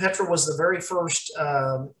 Petra was the very first,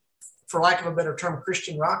 for lack of a better term,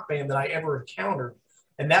 Christian rock band that I ever encountered.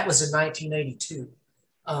 And that was in 1982.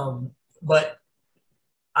 But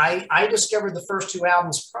I discovered the first two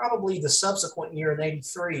albums probably the subsequent year in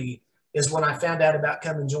 83 is when I found out about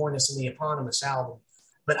Come and Join Us in the eponymous album.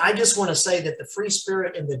 But I just want to say that the free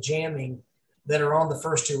spirit and the jamming that are on the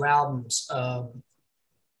first two albums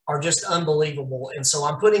are just unbelievable. And so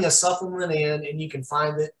I'm putting a supplement in, and you can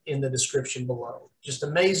find it in the description below. Just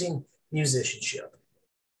amazing musicianship.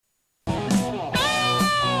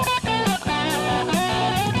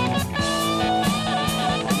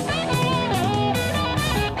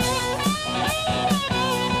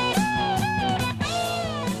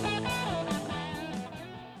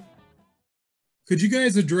 Could you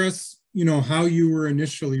guys address, how you were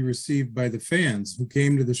initially received by the fans who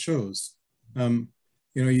came to the shows?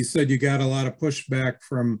 You said you got a lot of pushback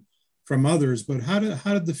from others, but how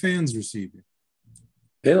did the fans receive you?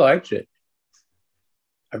 They liked it.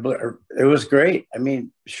 It was great. I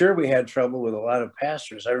mean, sure, we had trouble with a lot of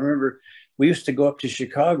pastors. I remember we used to go up to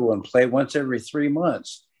Chicago and play once every 3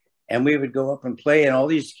 months, and we would go up and play, and all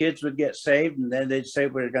these kids would get saved, and then they'd say,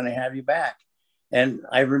 we're going to have you back. And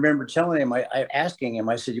I remember telling him, asking him,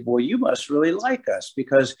 I said, well, you must really like us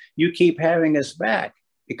because you keep having us back.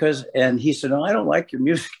 And he said, no, I don't like your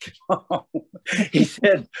music at all. he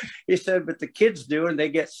said, but the kids do, and they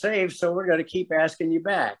get saved. So we're going to keep asking you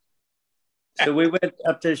back. So we went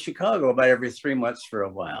up to Chicago about every 3 months for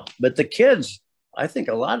a while. But the kids, I think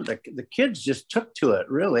a lot of the kids just took to it,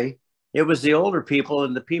 really. It was the older people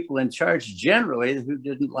and the people in charge generally who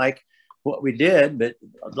didn't like what we did. But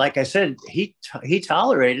like I said, he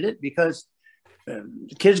tolerated it because the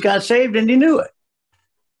kids got saved and he knew it.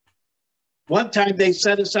 One time they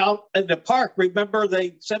set us out in the park. Remember,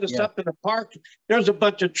 they set us up in the park. There's a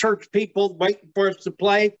bunch of church people waiting for us to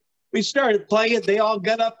play. We started playing. They all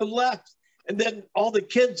got up and left. And then all the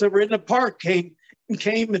kids that were in the park came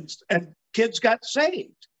and kids got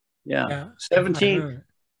saved. Yeah. 17.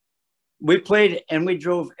 We played and we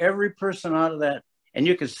drove every person out of that. And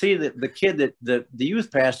you could see that the kid, that the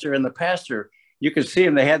youth pastor and the pastor, you could see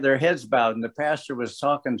them, they had their heads bowed and the pastor was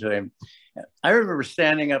talking to him. I remember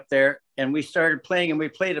standing up there and we started playing and we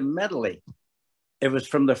played a medley. It was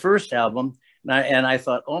from the first album. And I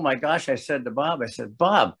thought, oh my gosh, I said to Bob,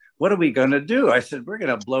 Bob, what are we going to do? I said, we're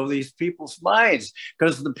going to blow these people's minds,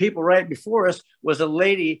 because the people right before us was a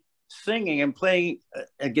lady singing and playing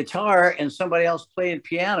a guitar and somebody else playing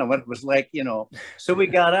piano. What it was like, so we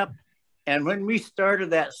got up. And when we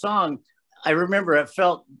started that song, I remember it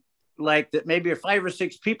felt like that maybe 5 or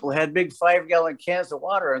 6 people had big 5-gallon cans of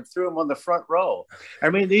water and threw them on the front row.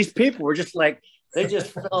 I mean, these people were just like, they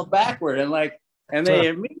just fell backward and they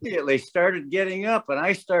immediately started getting up and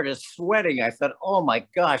I started sweating. I thought, oh my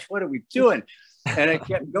gosh, what are we doing? And it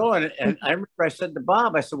kept going. And I remember I said to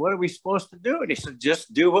Bob, I said, what are we supposed to do? And he said,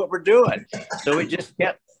 just do what we're doing. So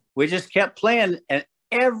we just kept playing, and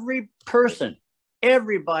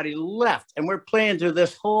everybody left, and we're playing through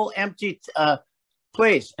this whole empty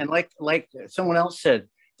place. And like someone else said,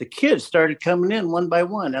 the kids started coming in one by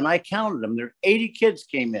one, and I counted them. There 80 kids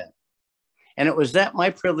came in, and it was my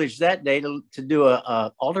privilege that day to do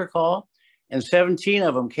a altar call, and 17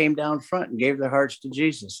 of them came down front and gave their hearts to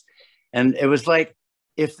Jesus. And it was like,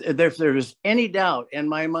 if there was any doubt in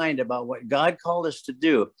my mind about what God called us to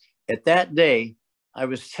do, at that day I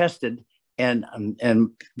was tested. And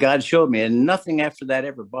God showed me, and nothing after that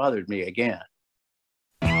ever bothered me again.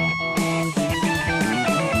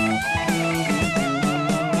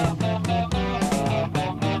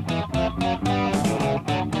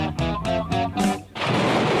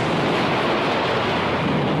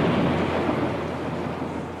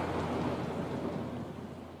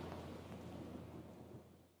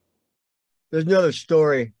 There's another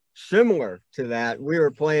story similar to that. We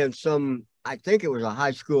were playing I think it was a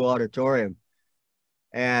high school auditorium,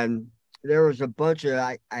 and there was a bunch of,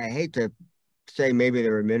 I hate to say maybe they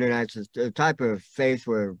were Mennonites, it's the type of faith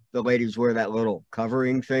where the ladies wear that little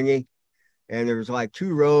covering thingy. And there was like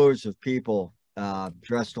 2 rows of people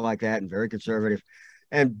dressed like that and very conservative.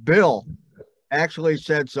 And Bill actually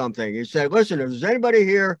said something. He said, listen, if there's anybody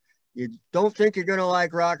here, you don't think you're going to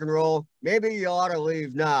like rock and roll, maybe you ought to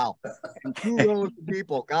leave now. And 2 rows of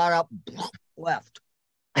people got up, left.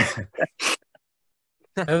 So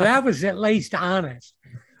that was at least honest.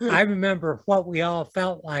 I remember what we all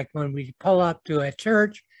felt like when we pull up to a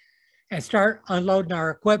church and start unloading our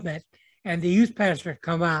equipment, and the youth pastor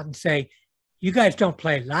come out and say, you guys don't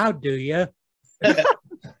play loud, do you? They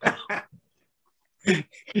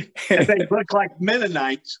look like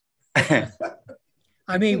Mennonites.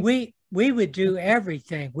 I mean, we would do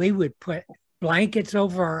everything. We would put blankets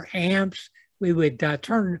over our amps. We would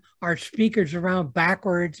turn our speakers around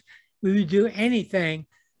backwards. We would do anything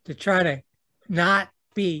to try to not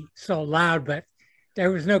be so loud, but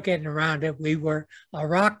there was no getting around it. We were a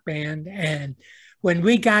rock band. And when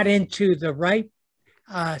we got into the right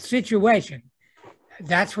situation,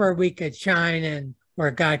 that's where we could shine and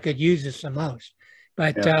where God could use us the most.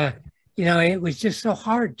 But, you know, it was just so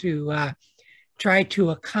hard to try to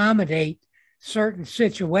accommodate certain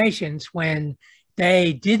situations when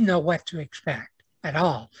they didn't know what to expect at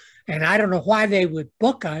all. And I don't know why they would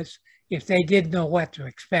book us if they didn't know what to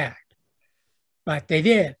expect, but they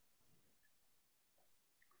did.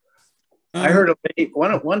 I heard a lady,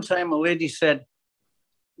 one time a lady said,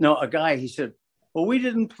 no, a guy, he said, well, we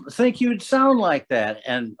didn't think you'd sound like that.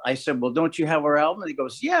 And I said, well, don't you have our album? And he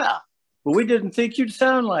goes, yeah, but we didn't think you'd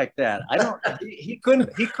sound like that. He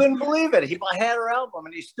couldn't believe it. He had our album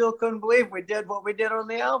and he still couldn't believe we did what we did on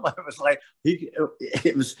the album. It was like,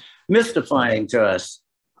 it was mystifying to us.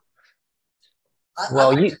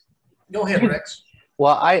 Well, go ahead, Rex.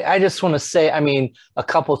 Well, I just want to say, I mean, a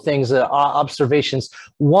couple of things, observations.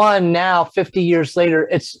 One, now 50 years later,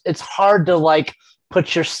 it's hard to like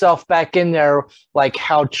put yourself back in there, like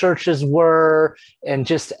how churches were and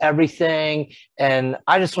just everything. And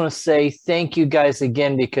I just want to say thank you guys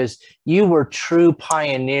again, because you were true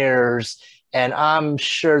pioneers. And I'm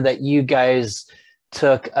sure that you guys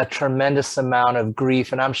took a tremendous amount of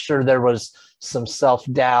grief. And I'm sure there was some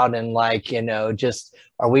self-doubt and like, you know, just,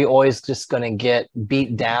 are we always just going to get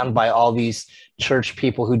beat down by all these church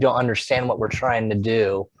people who don't understand what we're trying to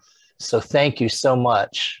do? So thank you so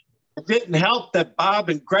much. It didn't help that Bob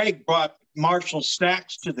and Greg brought Marshall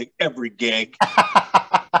snacks to every gig.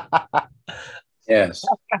 Yes.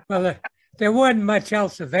 Well, there wasn't much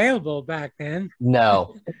else available back then.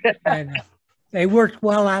 No. And they worked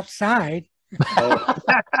well outside.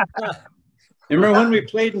 Remember when we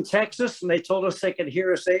played in Texas and they told us they could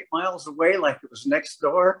hear us 8 miles away, like it was next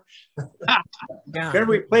door? Yeah.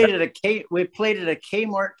 Remember we played at a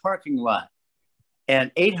Kmart parking lot, and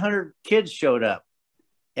 800 kids showed up,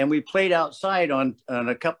 and we played outside on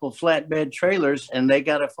a couple of flatbed trailers, and they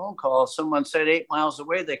got a phone call. Someone said 8 miles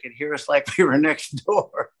away they could hear us like we were next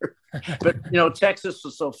door. But you know, Texas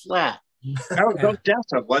was so flat. That was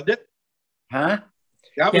Odessa, wasn't it? Huh?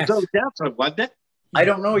 That was Odessa, wasn't it? I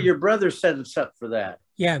don't know. Your brother set us up for that.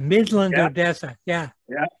 Yeah, Midland, Odessa. Yeah.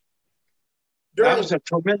 Yeah. That was a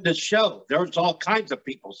tremendous show. There was all kinds of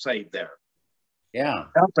people saved there. Yeah.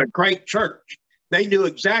 That's a great church. They knew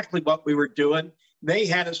exactly what we were doing. They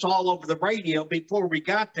had us all over the radio before we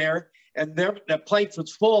got there, and the place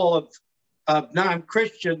was full of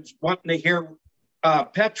non-Christians wanting to hear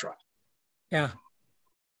Petra. Yeah.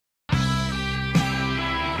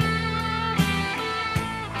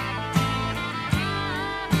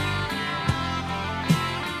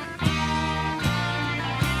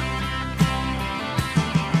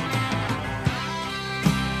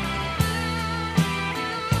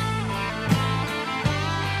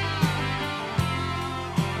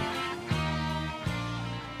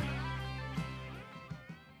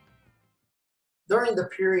 During the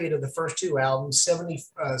period of the first 2 albums,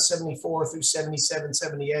 74 through 77,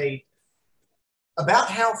 78, about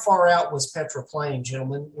how far out was Petra playing,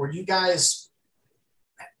 gentlemen? Were you guys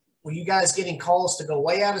getting calls to go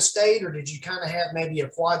way out of state, or did you kind of have maybe a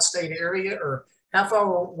quad state area, or how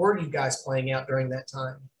far were you guys playing out during that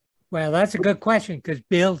time? Well, that's a good question, because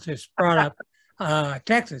Bill just brought up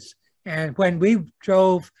Texas. And when we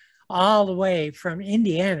drove all the way from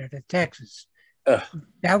Indiana to Texas,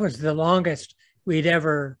 that was the longest we'd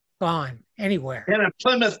ever gone anywhere. In a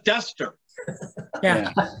Plymouth Duster.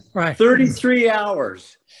 Yeah, right. 33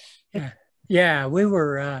 hours. Yeah, we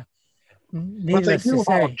were needless to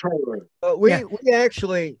say. We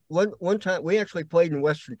actually one time we actually played in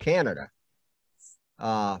Western Canada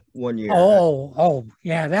 1 year. Oh,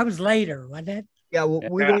 yeah, that was later, wasn't it? Yeah, well,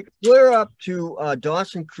 we went clear up to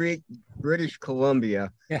Dawson Creek, British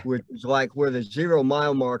Columbia, Yeah. which is like where the 0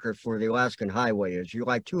 mile marker for the Alaskan Highway is. You're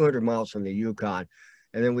like 200 miles from the Yukon.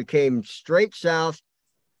 And then we came straight south.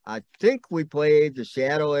 I think we played the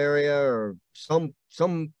Seattle area or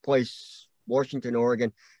some place, Washington,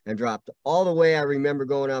 Oregon, and dropped all the way. I remember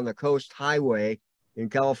going on the Coast Highway in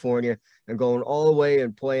California and going all the way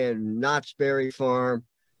and playing Knott's Berry Farm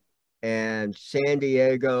and San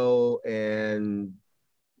Diego and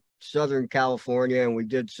Southern California. And we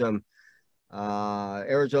did some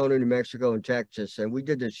Arizona, New Mexico, and Texas. And we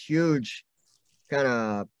did this huge kind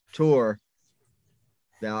of tour.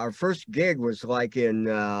 Now, our first gig was like in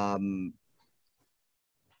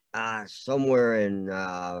somewhere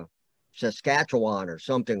in Saskatchewan or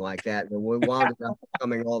something like that. And we wound up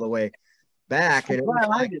coming all the way back. And it was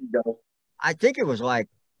like, I think it was like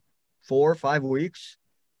 4 or 5 weeks.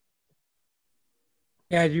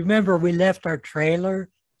 Yeah, do you remember we left our trailer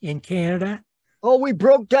in Canada? Oh, we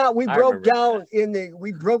broke down. We broke down in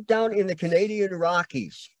the Canadian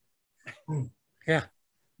Rockies. Yeah.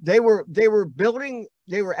 They were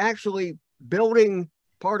actually building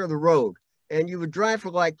part of the road, and you would drive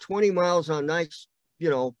for like 20 miles on nice,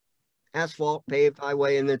 asphalt paved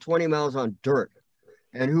highway, and then 20 miles on dirt.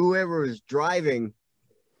 And whoever was driving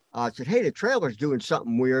said, "Hey, the trailer's doing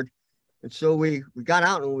something weird." And so we got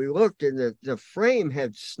out and we looked, and the frame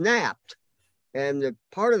had snapped, and the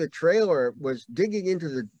part of the trailer was digging into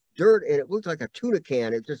the dirt, and it looked like a tuna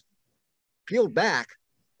can. It just peeled back,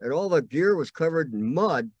 and all the gear was covered in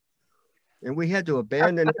mud, and we had to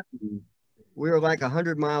abandon it. We were like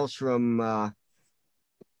 100 miles from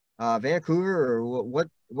Vancouver, or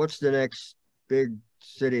what's the next big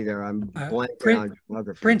city there? I'm blanking on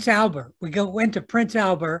geography. Prince Albert. We went to Prince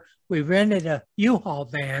Albert. We rented a U-Haul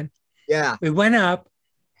van. Yeah. We went up,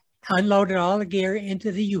 unloaded all the gear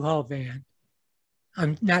into the U-Haul van.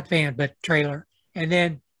 Not van, but trailer. And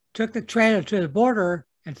then took the trailer to the border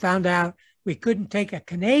and found out we couldn't take a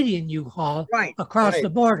Canadian U-Haul across the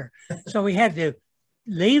border. So we had to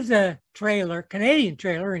leave the trailer, Canadian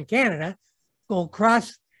trailer in Canada, go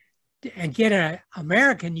across and get an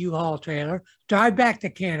American U-Haul trailer, drive back to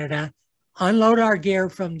Canada, unload our gear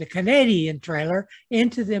from the Canadian trailer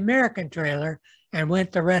into the American trailer, and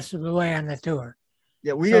went the rest of the way on the tour.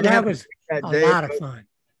 Yeah, that was a lot of fun.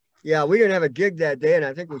 Yeah, we didn't have a gig that day, and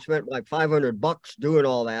I think we spent like $500 doing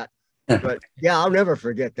all that. But yeah, I'll never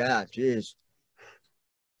forget that. Jeez.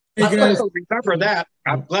 Hey guys, I remember that.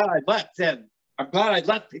 I'm glad I left then. I'm glad I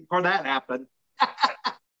left before that happened.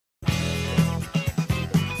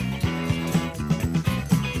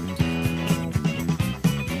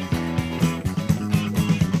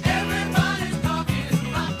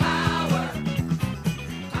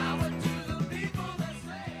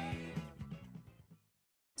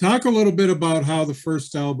 Talk a little bit about how the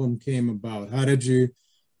first album came about. How did you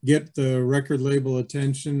get the record label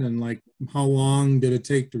attention, and like how long did it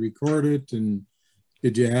take to record it? And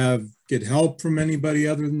did you get help from anybody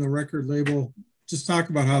other than the record label? Just talk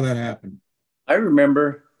about how that happened. I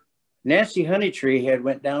remember Nancy Honeytree had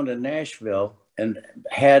went down to Nashville and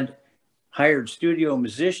had hired studio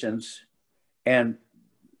musicians and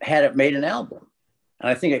had it made an album. And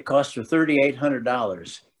I think it cost her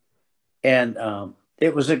 $3,800. And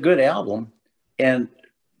it was a good album, and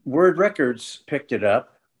Word Records picked it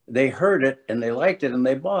up. They heard it and they liked it and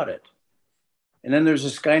they bought it. And then there's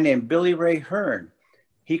this guy named Billy Ray Hearn.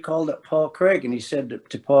 He called up Paul Craig and he said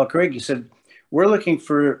to Paul Craig, he said, "We're looking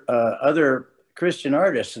for other Christian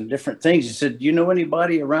artists and different things." He said, "Do you know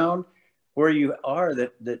anybody around where you are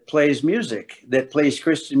that plays music, that plays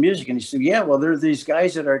Christian music?" And he said, "Yeah, well, there are these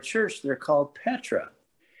guys at our church. They're called Petra.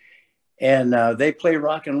 And they play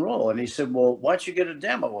rock and roll." And he said, "Well, why don't you get a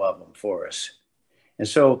demo of them for us?" And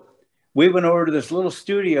so we went over to this little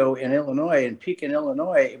studio in Illinois, in Pekin,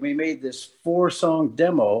 Illinois. And we made this 4-song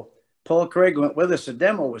demo. Paul Craig went with us. The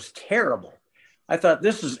demo was terrible. I thought,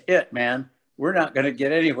 this is it, man. We're not going to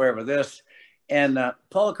get anywhere with this. And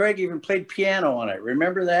Paul Craig even played piano on it.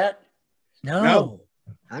 Remember that? No.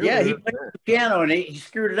 Yeah, he played the piano and he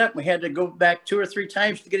screwed it up. We had to go back 2 or 3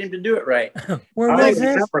 times to get him to do it right. Where was this? I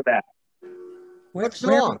remember that. What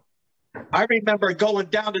song? I remember going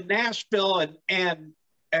down to Nashville and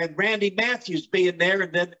Randy Matthews being there,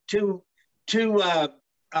 and then two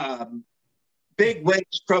big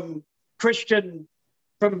wigs from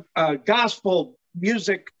gospel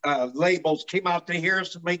music labels came out to hear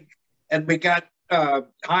us, and we got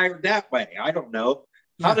hired that way. I don't know.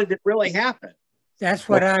 How did it really happen? That's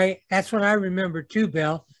what I remember too,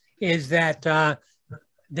 Bill, is that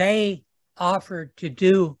they offered to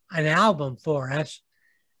do an album for us,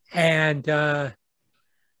 and there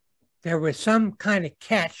was some kind of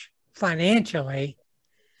catch financially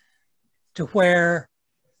to where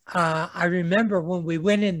I remember when we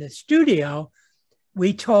went in the studio,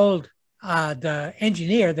 we told the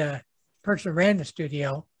engineer, the person who ran the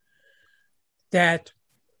studio, that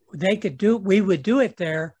we would do it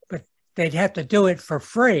there, but they'd have to do it for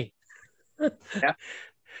free. Yeah.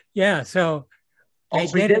 Yeah. So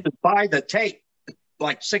all we did was buy the tape,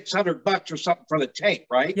 like $600 or something for the tape,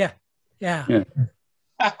 right? Yeah. Yeah.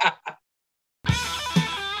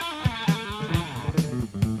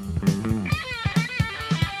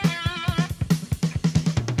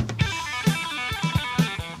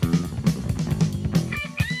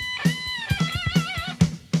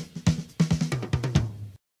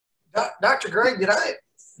 Dr. Gregg,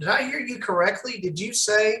 did I hear you correctly? Did you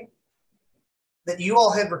say that you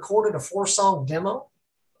all had recorded a 4-song demo?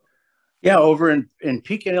 Yeah, over in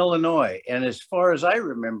Pekin, Illinois. And as far as I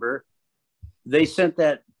remember, they sent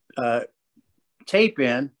that tape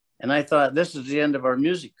in, and I thought, this is the end of our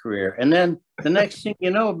music career. And then the next thing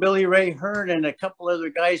you know, Billy Ray Hearn and a couple other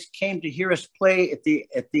guys came to hear us play at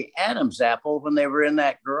the Adam's Apple when they were in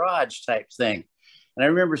that garage type thing. And I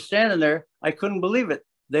remember standing there, I couldn't believe it.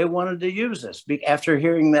 They wanted to use us after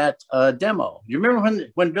hearing that demo. You remember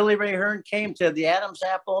when Billy Ray Hearn came to the Adam's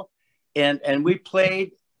Apple and we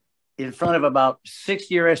played in front of about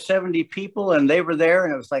 60 or 70 people, and they were there,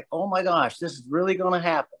 and it was like, oh my gosh, this is really going to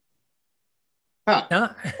happen. Huh. No,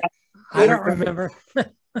 I don't remember. I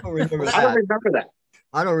don't remember that.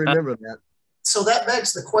 I don't remember that. So that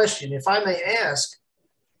begs the question, if I may ask,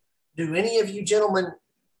 do any of you gentlemen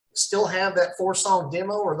still have that 4-song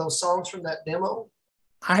demo or those songs from that demo?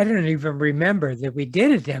 I don't even remember that we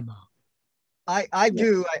did a demo. I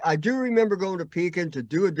do remember going to Pekin to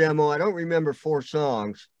do a demo. I don't remember 4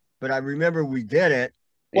 songs, but I remember we did it.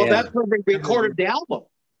 Well, that's when we recorded the album.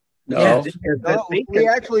 No, we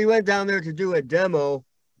actually went down there to do a demo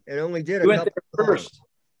and only did a couple first.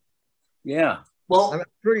 Yeah. Well, I'm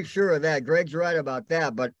pretty sure of that. Greg's right about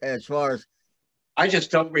that, but as far as I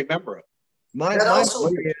just don't remember it. My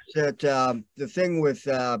point is that the thing with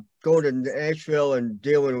going to Nashville and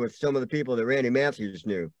dealing with some of the people that Randy Matthews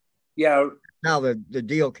knew. Yeah. Now the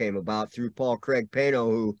deal came about through Paul Craig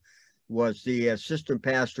Pano, who was the assistant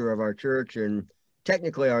pastor of our church and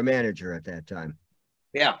technically our manager at that time.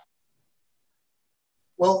 Yeah.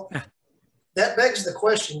 Well, that begs the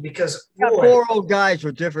question because four old guys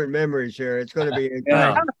with different memories here. It's going to be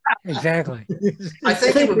exactly. I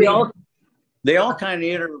think it would be they all kind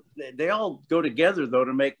of they all go together though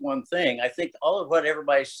to make one thing. I think all of what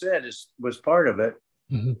everybody said was part of it.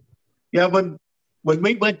 Mm-hmm. Yeah, when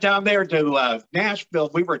we went down there to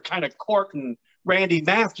Nashville, we were kind of courting Randy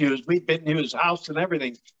Matthews. We'd been to his house and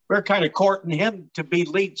everything. We were kind of courting him to be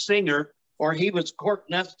lead singer, or he was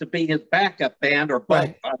courting us to be his backup band, or both.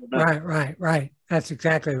 Right. I don't know. Right. That's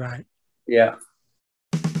exactly right. Yeah.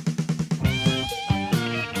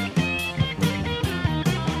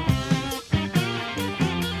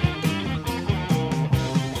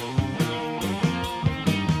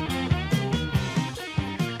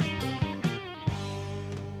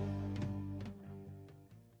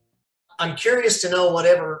 I'm curious to know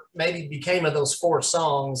whatever maybe became of those 4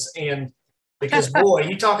 songs, and because boy,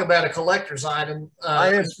 you talk about a collector's item. I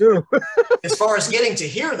am too. As far as getting to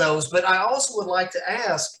hear those, but I also would like to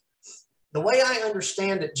ask, the way I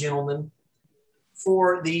understand it, gentlemen,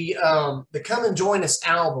 for the Come and Join Us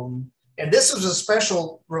album, and this was a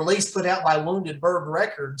special release put out by Wounded Bird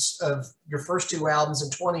Records of your first 2 albums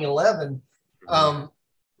in 2011.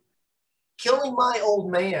 Killing My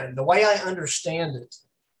Old Man, the way I understand it,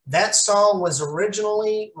 that song was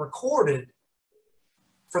originally recorded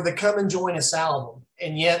for the Come and Join Us album.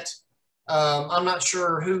 And yet, I'm not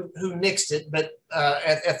sure who nixed it, but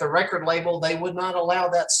at the record label, they would not allow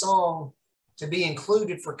that song to be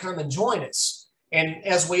included for Come and Join Us. And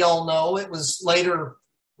as we all know, it was later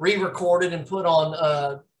re-recorded and put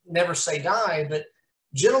on Never Say Die. But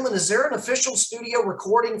gentlemen, is there an official studio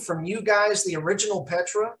recording from you guys, the original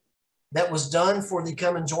Petra, that was done for the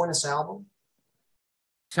Come and Join Us album?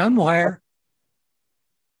 Somewhere.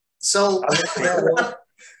 So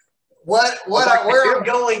where I'm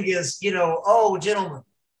going is, gentlemen,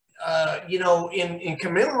 in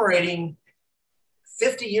commemorating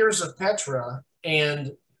 50 years of Petra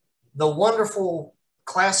and the wonderful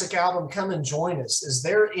classic album Come and Join Us, is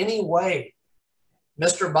there any way,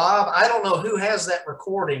 Mr. Bob, I don't know who has that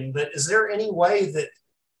recording, but is there any way that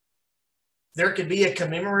there could be a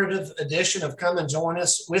commemorative edition of Come and Join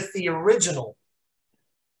Us with the original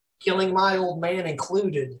Killing My Old Man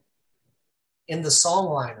included in the song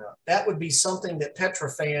lineup? That would be something that Petra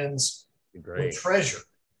fans would treasure.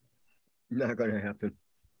 Not going to happen.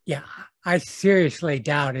 Yeah, I seriously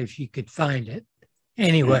doubt if you could find it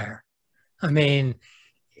anywhere. I mean,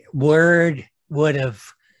 Word would have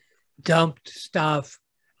dumped stuff.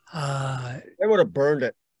 They would have burned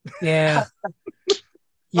it. Yeah.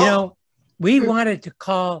 You know, we wanted to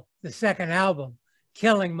call the second album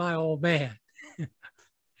Killing My Old Man.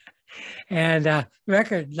 And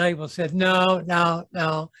record label said,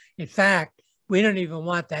 no. In fact, we don't even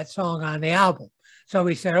want that song on the album. So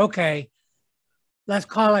we said, okay, let's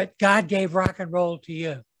call it God Gave Rock and Roll to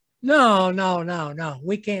You. No,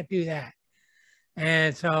 we can't do that.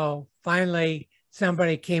 And so finally,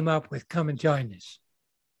 somebody came up with Come and Join Us.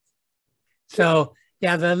 So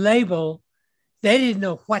yeah, the label, they didn't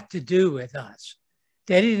know what to do with us.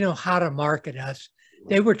 They didn't know how to market us.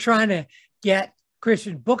 They were trying to get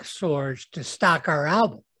Christian bookstores to stock our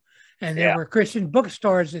album. And there were Christian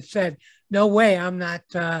bookstores that said, no way, I'm not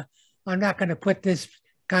going to put this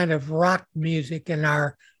kind of rock music in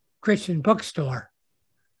our Christian bookstore.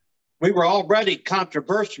 We were already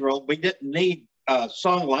controversial. We didn't need a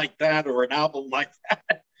song like that or an album like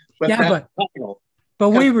that. But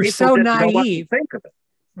we were so naive. Think of it.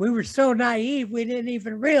 We were so naive, we didn't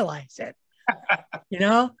even realize it. You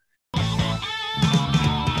know?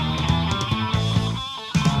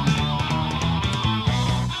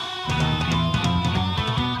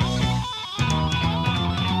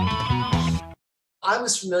 I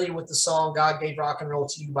was familiar with the song God Gave Rock and Roll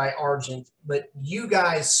to You by Argent, but you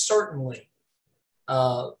guys certainly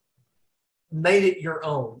made it your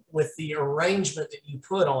own with the arrangement that you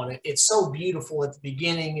put on it. It's so beautiful at the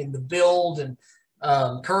beginning and the build, and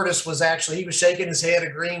Curtis was he was shaking his head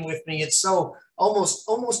agreeing with me. It's so almost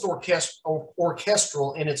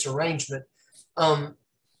orchestral in its arrangement.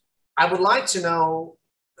 I would like to know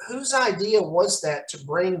whose idea was that to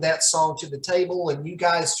bring that song to the table, and you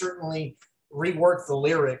guys certainly reworked the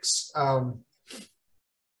lyrics.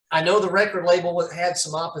 I know the record label had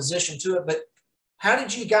some opposition to it, but how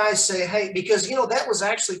did you guys say, hey, because, you know, that was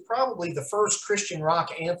actually probably the first Christian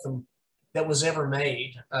rock anthem that was ever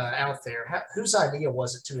made out there. Whose idea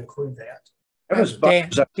was it to include that? That was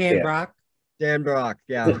Dan Brock. Dan Brock,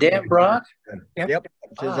 yeah. Dan Brock? Yep,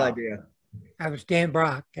 it's his idea. That was Dan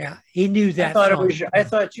Brock, yeah. He knew that song. song. I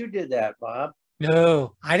thought you did that, Bob.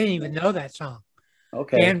 No, I didn't even know that song.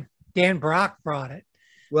 Okay. Dan Brock brought it.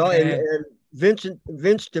 Well, and Vince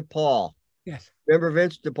DePaul. Yes. Remember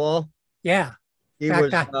Vince DePaul? Yeah. He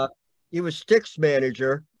was Styx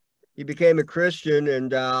manager. He became a Christian,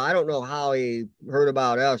 and I don't know how he heard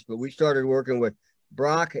about us, but we started working with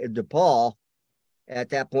Brock and DePaul at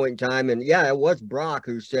that point in time. And yeah, it was Brock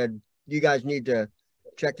who said, you guys need to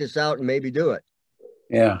check this out and maybe do it.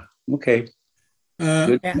 Yeah. Okay.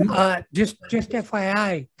 Just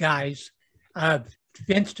FYI, guys,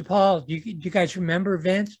 Vince DePaul, you guys remember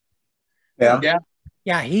Vince? Yeah.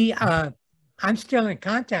 Yeah, I'm still in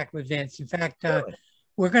contact with Vince. In fact,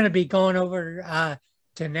 we're going to be going over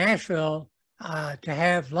to Nashville to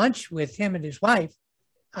have lunch with him and his wife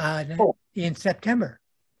in September.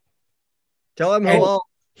 Tell him hello.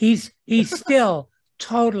 He's still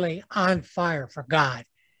totally on fire for God.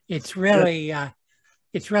 It's really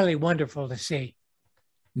wonderful to see.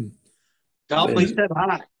 Tell him we said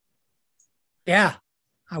hi. Yeah,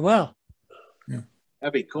 I will. Yeah,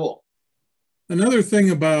 that'd be cool. Another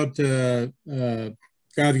thing about God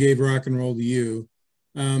Gave Rock and Roll to You,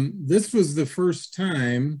 this was the first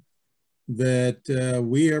time that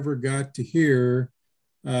we ever got to hear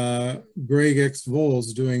Greg X.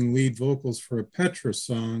 Voles doing lead vocals for a Petra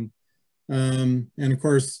song. And of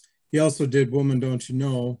course, he also did Woman Don't You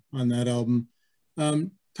Know on that album.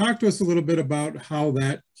 Talk to us a little bit about how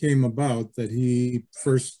that came about, that he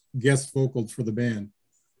first guest vocaled for the band.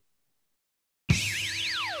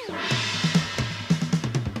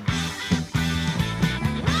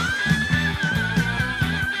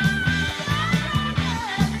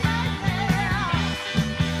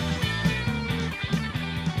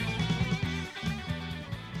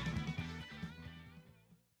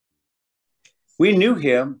 We knew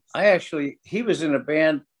him. He was in a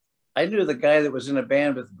band. I knew the guy that was in a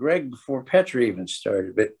band with Greg before Petra even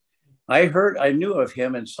started, but I knew of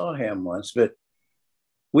him and saw him once, but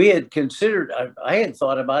we had considered, I had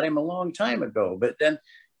thought about him a long time ago, but then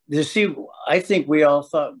you see, I think we all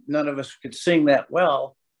thought none of us could sing that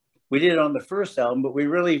well. We did it on the first album, but we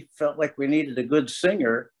really felt like we needed a good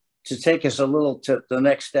singer to take us a little to the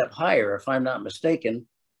next step higher, if I'm not mistaken.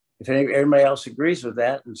 If everybody else agrees with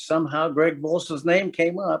that, and somehow Greg Vols's name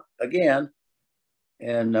came up again,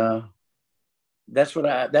 and that's what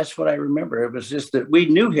I remember. It was just that we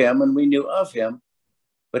knew him and we knew of him,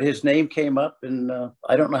 but his name came up, and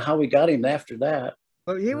I don't know how we got him after that.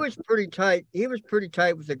 But he was pretty tight. He was pretty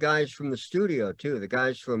tight with the guys from the studio too. The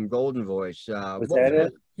guys from Golden Voice. Was that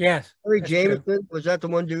it? Yes. Harry Jameson, was that the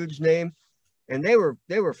one dude's name? And they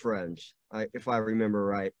were friends, if I remember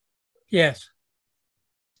right. Yes.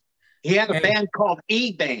 He had a band called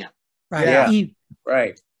E-Band. Right. Yeah.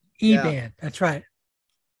 Right. E-Band. That's right.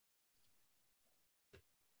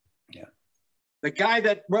 Yeah. The guy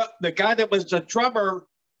that was the drummer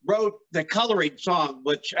wrote the Coloring Song,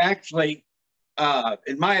 which actually,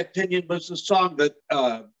 in my opinion, was the song that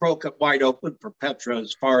broke it wide open for Petra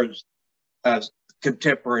as far as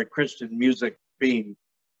contemporary Christian music being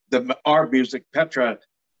our music, Petra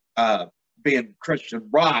being Christian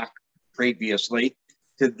rock previously,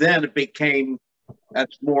 to then it became,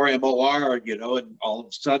 that's more MOR, and all of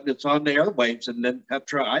a sudden it's on the airwaves. And then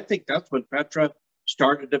Petra, I think that's when Petra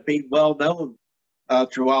started to be well known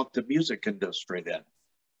throughout the music industry then.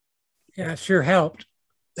 Yeah, it sure helped.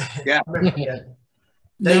 Yeah.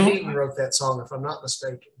 Dave Eaton wrote that song, if I'm not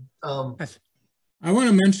mistaken. I want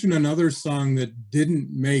to mention another song that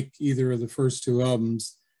didn't make either of the first two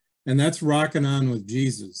albums, and that's Rockin' On with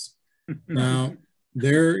Jesus. Now,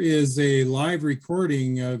 there is a live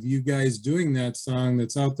recording of you guys doing that song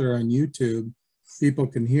that's out there on YouTube. People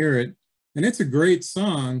can hear it, and it's a great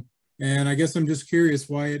song, and I guess I'm just curious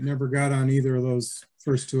why it never got on either of those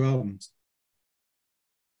first two albums.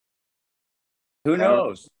 Who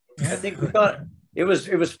knows? I think we thought it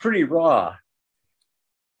was pretty raw.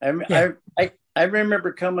 I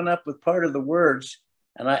remember coming up with part of the words,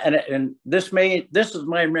 and this is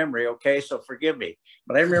my memory, okay? So forgive me,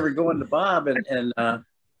 but I remember going to Bob and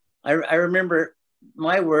I remember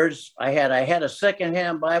my words. I had a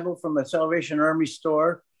secondhand Bible from the Salvation Army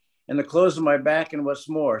store, and the clothes on my back, and what's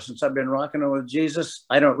more, since I've been rocking on with Jesus,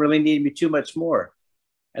 I don't really need me too much more.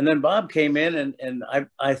 And then Bob came in and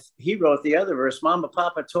he wrote the other verse. Mama,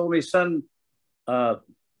 Papa told me, son,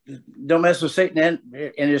 don't mess with Satan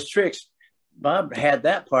and his tricks. Bob had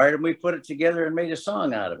that part, and we put it together and made a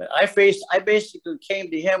song out of it. I basically came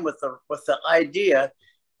to him with the idea,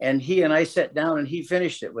 and he and I sat down and he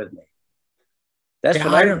finished it with me. That's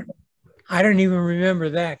what I don't even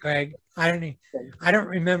remember that, Greg. I don't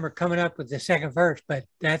remember coming up with the second verse, but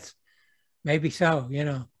that's maybe so,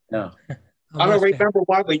 No. I don't remember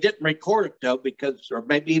why we didn't record it though, or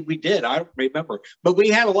maybe we did. I don't remember. But we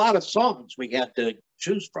had a lot of songs we had to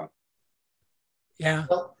choose from. Yeah.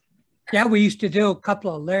 Yeah, we used to do a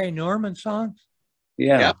couple of Larry Norman songs.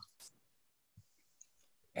 Yeah.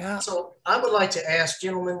 Yeah. So I would like to ask,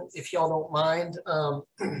 gentlemen, if y'all don't mind.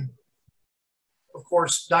 Of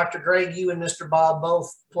course, Dr. Greg, you and Mr. Bob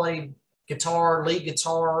both played guitar, lead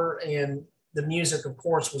guitar, and the music, of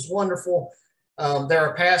course, was wonderful. There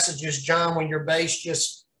are passages, John, when your bass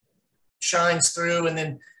just shines through, and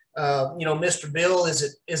then Mr. Bill, is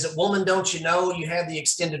it Woman Don't You Know? You had the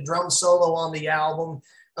extended drum solo on the album.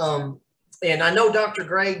 And I know, Dr.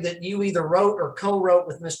 Greg, that you either wrote or co-wrote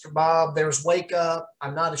with Mr. Bob. There's Wake Up,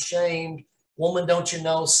 I'm Not Ashamed, Woman Don't You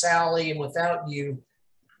Know, Sally, and Without You.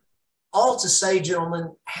 All to say,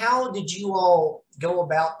 gentlemen, how did you all go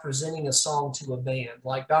about presenting a song to a band?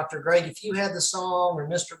 Like Dr. Greg, if you had the song, or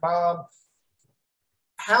Mr. Bob,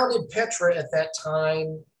 how did Petra at that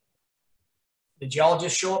time, did y'all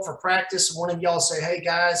just show up for practice and one of y'all say, hey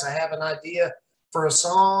guys, I have an idea for a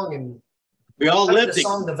song, and we all how did lived the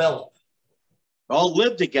song develop? All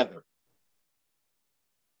lived together.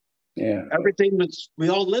 Yeah. We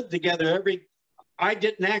all lived together. I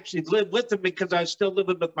didn't actually live with them because I was still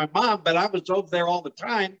living with my mom, but I was over there all the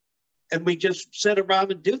time, and we just sit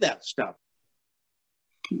around and do that stuff.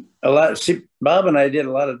 Bob and I did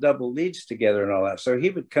a lot of double leads together and all that. So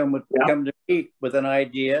he would come to me with an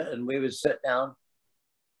idea, and we would sit down.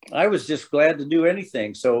 I was just glad to do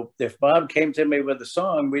anything. So if Bob came to me with a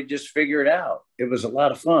song, we'd just figure it out. It was a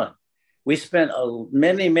lot of fun. We spent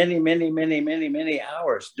many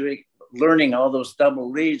hours learning all those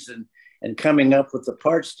double leads and coming up with the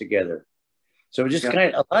parts together. So just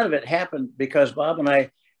a lot of it happened because Bob and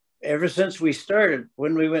I, ever since we started,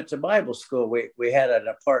 when we went to Bible school, we had an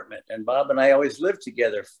apartment, and Bob and I always lived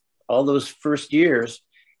together all those first years.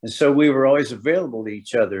 And so we were always available to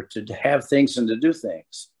each other to have things and to do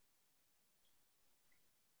things.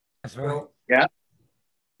 That's right. Yeah.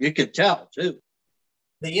 You could tell too.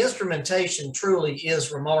 The instrumentation truly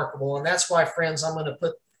is remarkable. And that's why, friends, I'm going to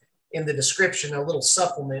put in the description a little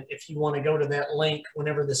supplement if you want to go to that link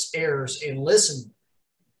whenever this airs and listen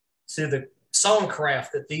to the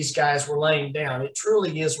songcraft that these guys were laying down. It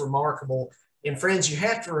truly is remarkable. And friends, you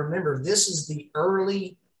have to remember, this is the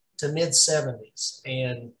early to mid 70s,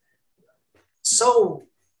 and so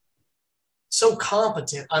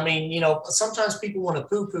competent. I mean, you know, sometimes people want to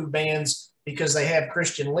poo-poo bands because they have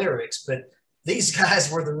Christian lyrics, but these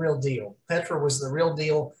guys were the real deal. Petra was the real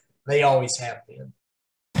deal. They always have been.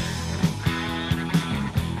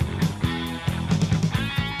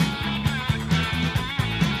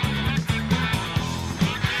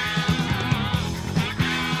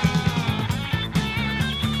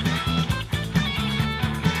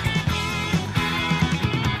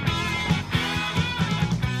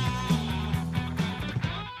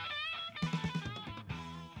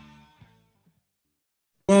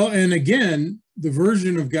 Well, and again, the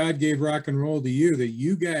version of God Gave Rock and Roll to You that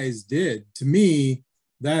you guys did, to me,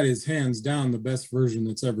 that is hands down the best version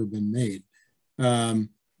that's ever been made.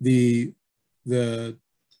 The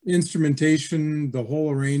instrumentation, the whole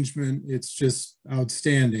arrangement, it's just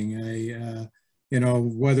outstanding. You know,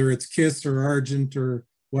 whether it's Kiss or Argent or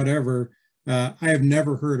whatever, I have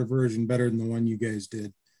never heard a version better than the one you guys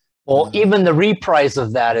did. Well, even the reprise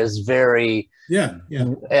of that is very, yeah.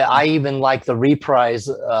 I even like the reprise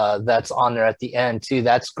that's on there at the end too.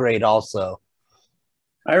 That's great also.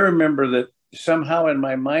 I remember that somehow in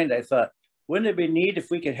my mind, I thought, wouldn't it be neat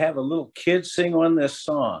if we could have a little kid sing on this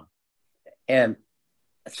song? And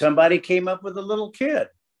somebody came up with a little kid.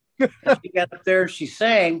 And she got up there and she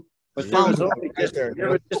sang, but there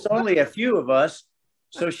was just only a few of us.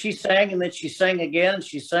 So she sang, and then she sang again, and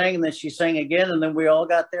she sang, and then she sang again, and then we all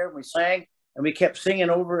got there and we sang, and we kept singing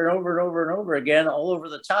over and over and over and over again, all over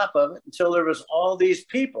the top of it, until there was all these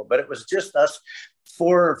people. But it was just us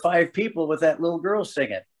 4 or 5 people with that little girl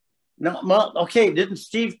singing. No, okay, didn't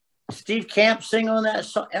Steve Camp sing on that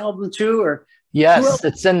album too? Or yes,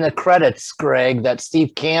 it's in the credits, Greg, that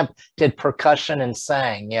Steve Camp did percussion and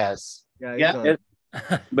sang. Yes. Yeah.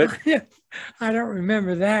 But I don't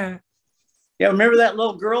remember that. Yeah, remember that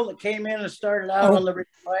little girl that came in and started out on the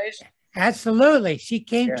reprise? Absolutely. She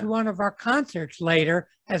came to one of our concerts later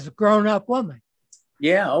as a grown-up woman.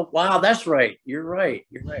 Yeah. Oh, wow. That's right. You're right.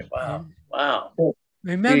 Wow. Wow.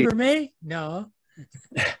 Remember me? No.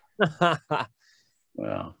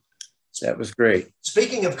 Wow. That was great.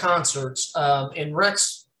 Speaking of concerts, and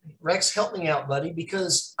Rex, help me out, buddy,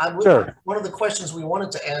 because Sure. One of the questions we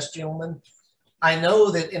wanted to ask, gentlemen, I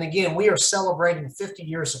know that, and again, we are celebrating 50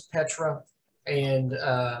 years of Petra. And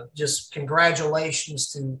just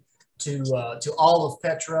congratulations to all of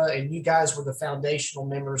Petra, and you guys were the foundational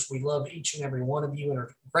members. We love each and every one of you and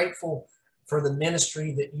are grateful for the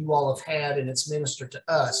ministry that you all have had, and it's ministered to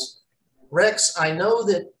us. Rex, I know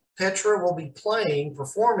that Petra will be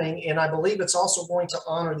performing, and I believe it's also going to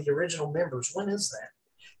honor the original members. When is that?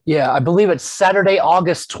 Yeah, I believe it's Saturday,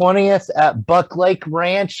 August 20th at Buck Lake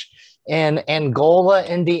Ranch in Angola,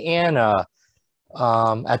 Indiana.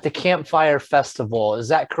 At the Campfire Festival. Is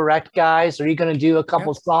that correct, guys? Are you going to do a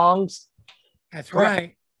couple songs? That's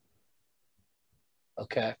right.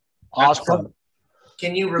 Okay. Awesome.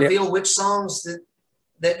 Can you reveal which songs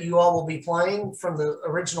that you all will be playing from the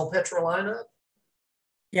original Petra lineup?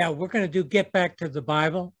 Yeah, we're going to do Get Back to the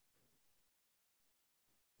Bible.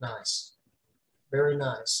 Nice. Very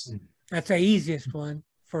nice. That's the easiest one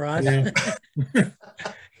for us. Yeah.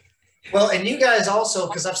 Well, and you guys also,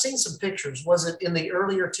 because I've seen some pictures, was it in the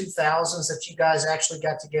earlier 2000s that you guys actually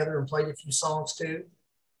got together and played a few songs too?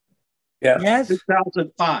 Yeah. Yes.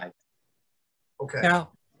 2005. Okay.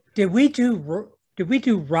 Now, did we do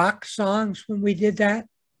rock songs when we did that?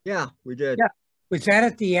 Yeah, we did. Yeah. Was that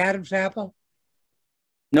at the Adam's Apple?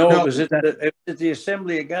 No, it was at the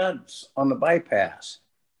Assembly of God on the bypass.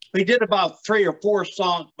 We did about 3 or 4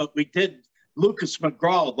 songs, but we did Lucas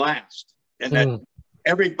McGraw last, and then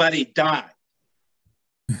everybody died.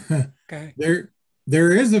 Okay.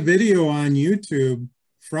 There is a video on YouTube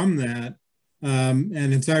from that,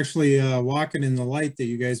 and it's actually Walking in the Light that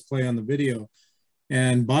you guys play on the video.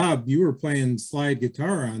 And Bob, you were playing slide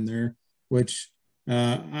guitar on there, which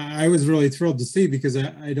I was really thrilled to see, because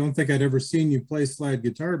I don't think I'd ever seen you play slide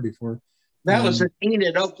guitar before. That was in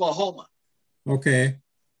Enid, Oklahoma. Okay.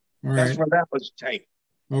 All right. That's where that was taped.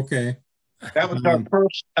 Okay. That was our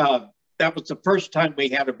first. That was the first time we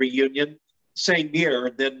had a reunion. Same year,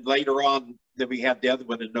 and then later on, then we had the other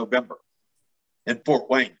one in November in Fort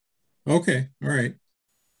Wayne. Okay. All right.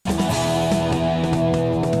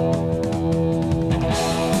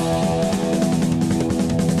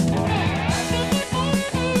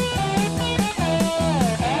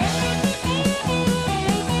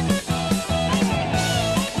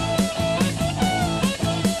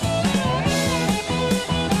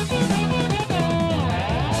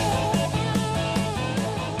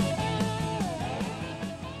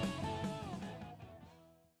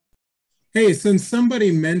 Hey, since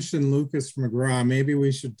somebody mentioned Lucas McGraw, maybe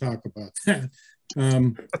we should talk about that.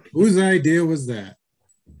 Whose idea was that?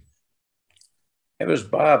 It was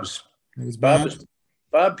Bob's. It was Bob's.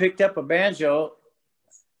 Bob picked up a banjo.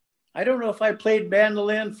 I don't know if I played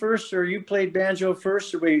mandolin first or you played banjo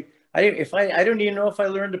first, or I don't even know if I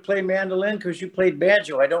learned to play mandolin because you played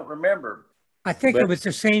banjo. I don't remember. I think it was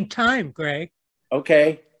the same time, Greg.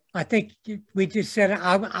 Okay. I think we just said,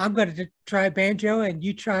 I'm going to try banjo and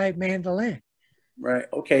you try mandolin. Right.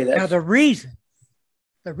 Okay. Now, the reason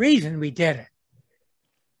we did it,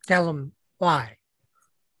 tell them why.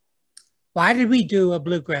 Why did we do a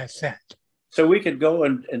bluegrass set? So we could go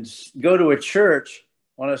and go to a church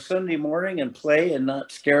on a Sunday morning and play and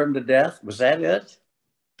not scare them to death. Was that it?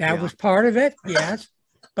 That was part of it, yes.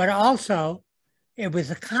 But also, it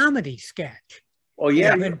was a comedy sketch. Oh,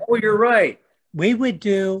 yeah. You're right. We would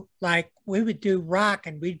do rock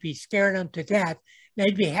and we'd be scaring them to death.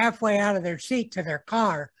 They'd be halfway out of their seat to their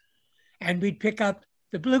car and we'd pick up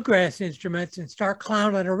the bluegrass instruments and start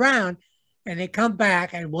clowning around and they come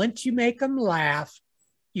back. And once you make them laugh,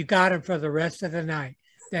 you got them for the rest of the night.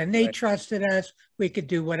 Then they trusted us. We could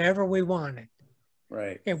do whatever we wanted.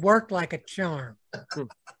 Right. It worked like a charm.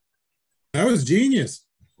 That was genius.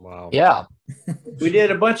 Wow. Yeah. We did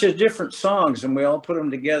a bunch of different songs and we all put them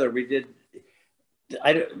together. We did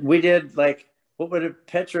like, what would it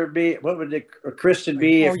Petra be? What would it Kristen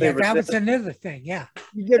be? Oh, yeah, that was another thing. Yeah.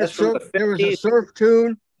 You did there was a surf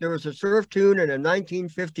tune. There was a surf tune and a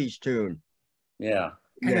 1950s tune. Yeah.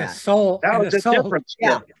 And a soul. That was a different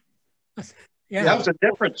skit. Yeah. That was a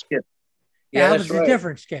different skit. Yeah, that was a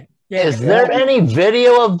different skit. Yeah. Is there any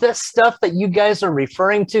video of this stuff that you guys are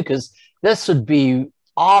referring to? Because this would be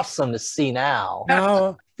awesome to see now.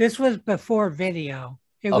 No, this was before video.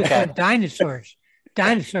 It was when dinosaurs.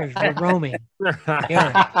 Dinosaurs were roaming.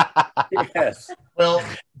 Yeah. Yes. Well,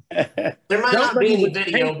 there might not be any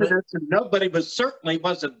video, but nobody certainly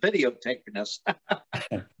wasn't videotaping us.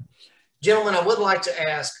 gentlemen, I would like to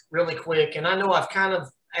ask really quick, and I know I've kind of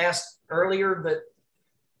asked earlier, but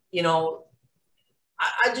you know,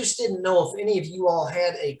 I just didn't know if any of you all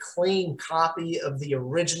had a clean copy of the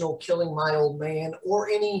original Killing My Old Man or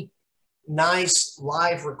any nice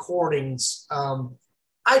live recordings.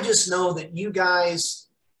 I just know that you guys,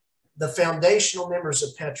 the foundational members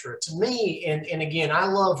of Petra, to me, and again, I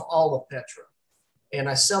love all of Petra, and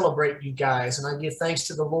I celebrate you guys, and I give thanks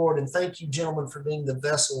to the Lord, and thank you, gentlemen, for being the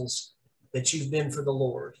vessels that you've been for the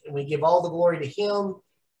Lord. And we give all the glory to him.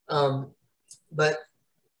 But,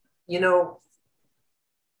 you know,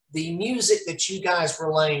 the music that you guys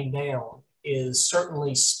were laying down is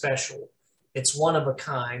certainly special. It's one of a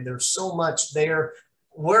kind. There's so much there.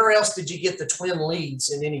 Where else did you get the twin leads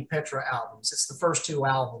in any Petra albums? It's the first two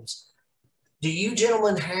albums. Do you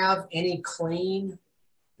gentlemen have any clean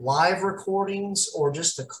live recordings or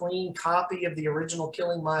just a clean copy of the original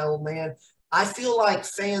Killing My Old Man? I feel like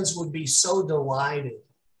fans would be so delighted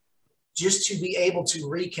just to be able to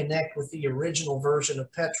reconnect with the original version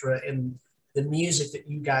of Petra and the music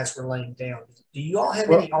that you guys were laying down. Do you all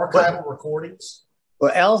have any archival recordings?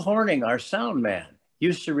 Well, Al Horning, our sound man,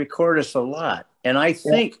 used to record us a lot. And I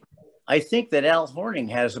think that Al Horning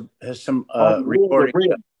has some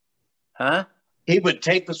recording. Huh? He would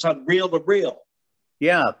tape us on reel to reel.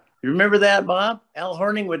 Yeah. You remember that, Bob? Al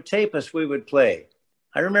Horning would tape us, we would play.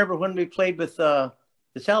 I remember when we played with the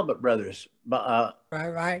Talbot brothers.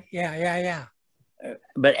 Right. Yeah.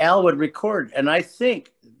 But Al would record. And I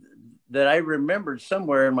think that I remembered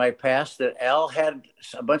somewhere in my past that Al had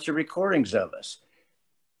a bunch of recordings of us.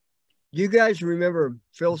 You guys remember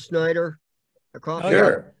Phil Snyder?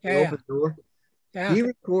 Sure. Open Door? Yeah. He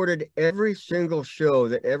recorded every single show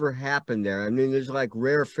that ever happened there. I mean, there's like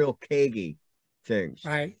rare Phil Kagi things.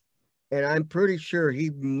 Right. And I'm pretty sure he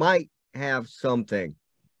might have something.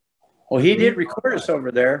 Well, he did record us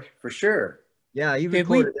over there for sure. Yeah, he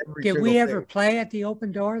recorded every Did single we ever thing. play at the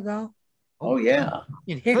Open Door though? Oh yeah.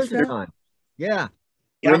 In Hicksville? Yeah.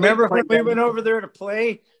 You remember when we went over there to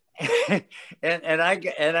play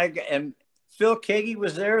and Phil Kagi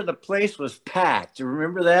was there, the place was packed. You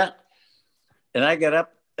remember that? And I got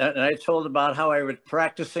up and I told about how I was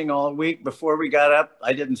practicing all week before we got up.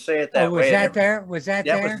 I didn't say it that way. Was that there? Was that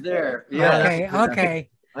there? That was there. Yeah. Okay.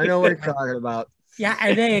 I know what you're talking about. Yeah,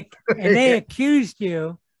 and they accused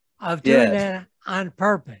you of doing that on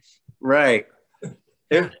purpose. Right.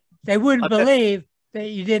 They wouldn't believe that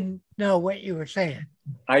you didn't know what you were saying.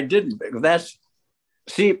 I didn't.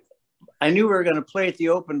 I knew we were going to play at the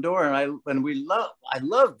Open Door, and I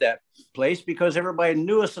loved that place because everybody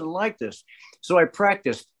knew us and liked us. So I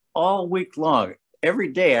practiced all week long. Every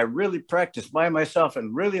day I really practiced by myself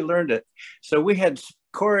and really learned it. So we had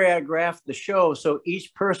choreographed the show so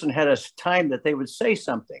each person had a time that they would say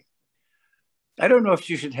something. I don't know if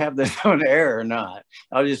you should have this on air or not.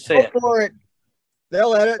 I'll just say it. For it. They'll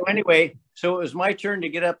let it. So anyway, so it was my turn to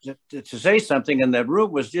get up to say something, and the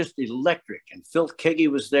room was just electric. And Phil Kiggy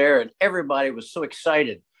was there, and everybody was so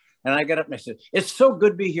excited. And I got up and I said, "It's so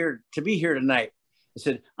good to be here tonight." I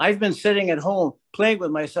said, "I've been sitting at home playing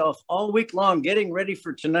with myself all week long, getting ready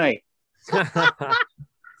for tonight."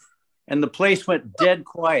 And the place went dead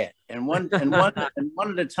quiet. And one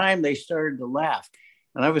at a time they started to laugh,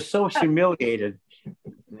 and I was so humiliated.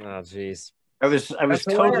 Oh, geez. I was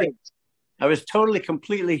totally,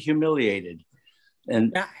 completely humiliated.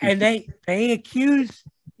 And they accused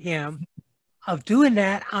him of doing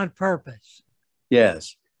that on purpose.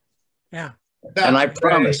 yes. Yeah. And I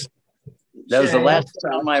promised. That was the last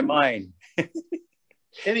thing on my mind.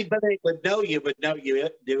 Anybody would know you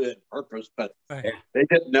do it on purpose, but Right. they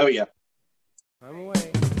didn't know you. I'm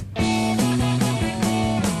away.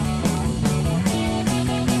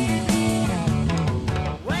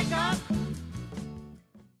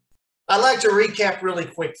 I'd like to recap really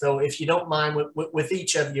quick, though, if you don't mind, with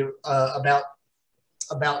each of you about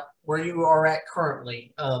where you are at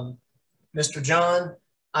currently. Mr. John,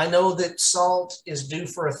 I know that Salt is due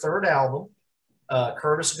for a third album.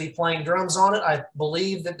 Curtis will be playing drums on it. I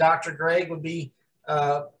believe that Dr. Greg would be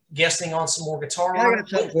guesting on some more guitar. I got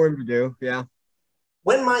something for him to do. Yeah.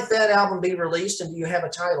 When might that album be released, and do you have a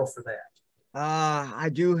title for that? I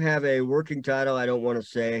do have a working title. I don't want to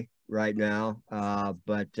say right now,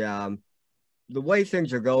 but the way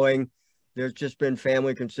things are going, there's just been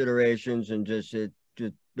family considerations, and it's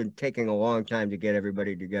just been taking a long time to get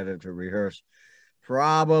everybody together to rehearse.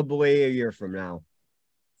 Probably a year from now.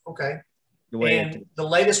 Okay. The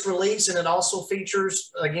latest release, and it also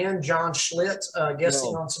features, again, John Schlitt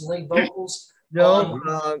guesting on some lead vocals.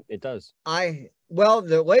 No, it does. Well,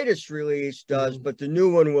 the latest release does, but the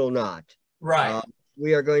new one will not. Right.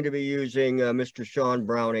 We are going to be using Mr. Sean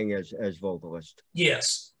Browning as vocalist.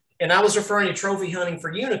 Yes. And I was referring to Trophy Hunting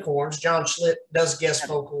for Unicorns. John Schlitt does guest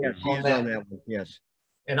vocal Yes, on he's that. on that one. Yes.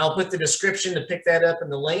 And I'll put the description to pick that up in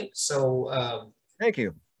the link. So thank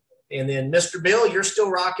you. And then Mr. Bill, you're still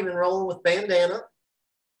rocking and rolling with Bandana.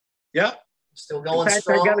 Yep. Still going In fact,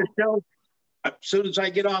 strong. I got a show. As soon as I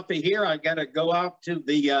get off of here, I got to go out to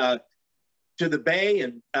the bay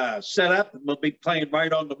and set up. And we'll be playing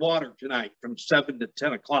right on the water tonight from 7 to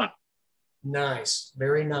 10 o'clock. Nice.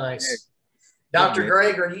 Very nice. Dr.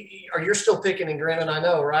 Greg, are you still picking and grinning? I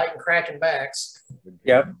know, right? And cracking backs.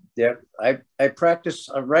 Yep. I practice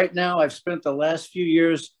right now. I've spent the last few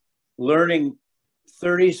years learning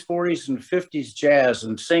 30s, 40s, and 50s jazz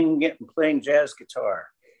and singing it and playing jazz guitar.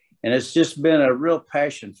 And it's just been a real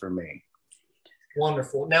passion for me.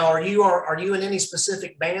 Wonderful. Now, are you in any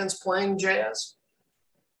specific bands playing jazz?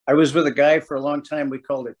 I was with a guy for a long time. We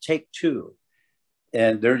called it Take Two.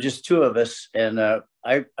 And there are just two of us. And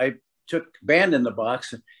I took Band in the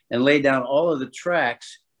Box and laid down all of the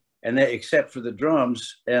tracks, and except for the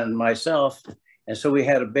drums and myself. And so we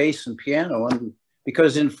had a bass and piano. And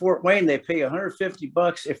because in Fort Wayne, they pay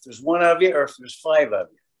 $150 if there's one of you or if there's five of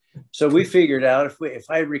you. So we figured out if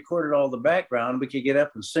I recorded all the background, we could get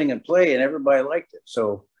up and sing and play, and everybody liked it.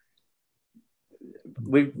 So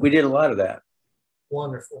we did a lot of that.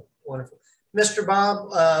 Wonderful, wonderful. Mr.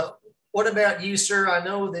 Bob, what about you, sir? I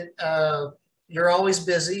know that you're always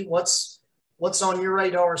busy. What's on your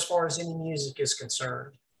radar as far as any music is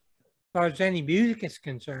concerned? As far as any music is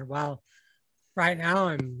concerned, well, right now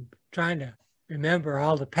I'm trying to remember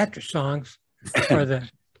all the Petra songs for the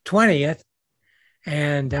 20th.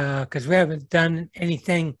 And because we haven't done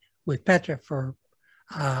anything with Petra for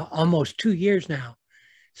almost 2 years now.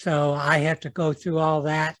 So I have to go through all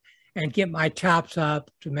that and get my chops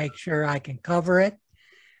up to make sure I can cover it.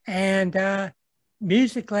 And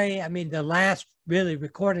musically, I mean, the last really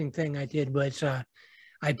recording thing I did was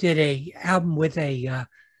I did a album with a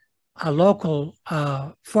local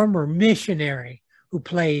former missionary who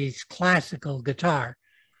plays classical guitar.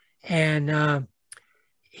 And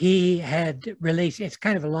he had released, it's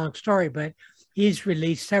kind of a long story, but he's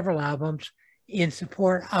released several albums in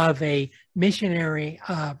support of a missionary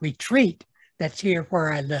retreat that's here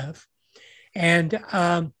where I live. And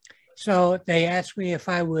so they asked me if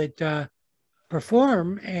I would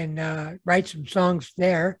perform and write some songs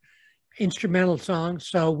there, instrumental songs.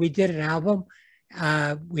 So we did an album.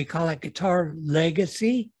 We call it Guitar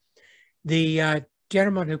Legacy. The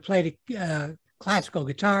gentleman who played classical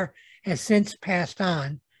guitar has since passed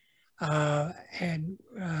on. And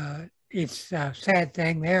it's a sad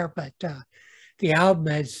thing there, but the album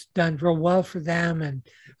has done real well for them and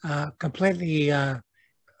completely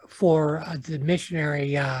for the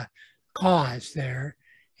missionary cause there.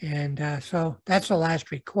 And so that's the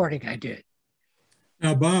last recording I did.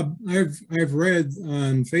 Now, Bob, I've read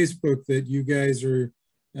on Facebook that you guys are,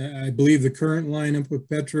 I believe the current lineup with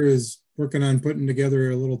Petra is working on putting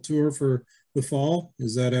together a little tour for the fall.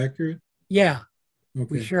 Is that accurate? Yeah, okay.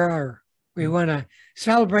 We sure are. We want to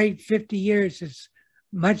celebrate 50 years as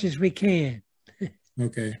much as we can.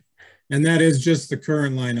 Okay. And that is just the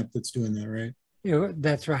current lineup that's doing that, right? Yeah,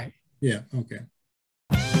 that's right. Yeah, okay.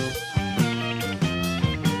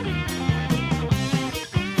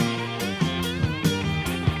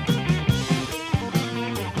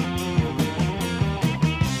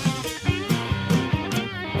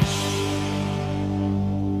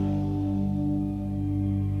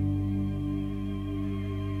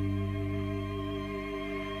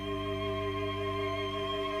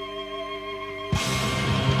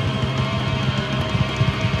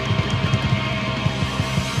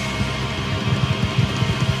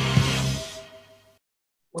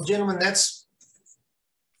 Well, gentlemen, that's,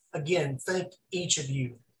 again, thank each of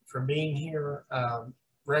you for being here.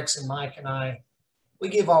 Rex and Mike and I, we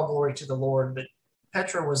give all glory to the Lord, but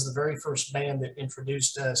Petra was the very first band that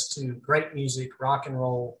introduced us to great music, rock and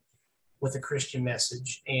roll with a Christian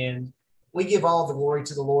message. And we give all the glory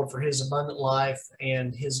to the Lord for his abundant life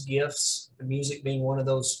and his gifts, the music being one of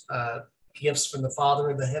those gifts from the Father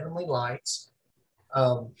of the heavenly lights.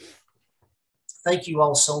 Thank you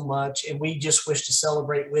all so much. And we just wish to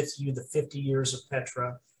celebrate with you the 50 years of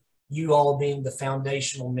Petra, you all being the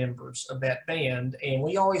foundational members of that band. And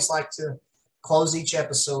we always like to close each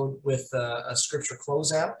episode with a scripture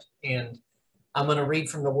closeout. And I'm going to read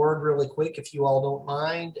from the word really quick, if you all don't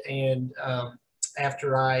mind. And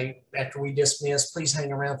after we dismiss, please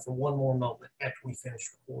hang around for one more moment after we finish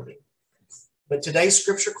recording. But today's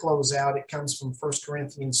scripture closeout, it comes from 1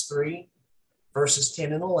 Corinthians 3, verses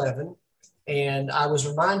 10 and 11. And I was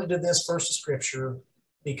reminded of this verse of scripture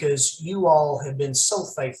because you all have been so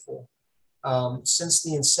faithful since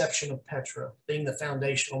the inception of Petra, being the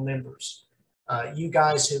foundational members. You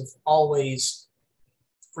guys have always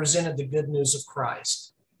presented the good news of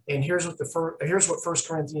Christ. And here's what 1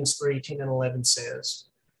 Corinthians 3, 10 and 11 says.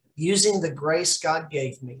 Using the grace God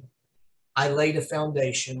gave me, I laid a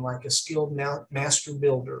foundation like a skilled master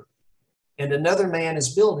builder, and another man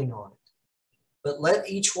is building on it. But let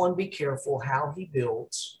each one be careful how he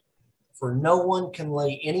builds, for no one can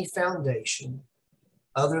lay any foundation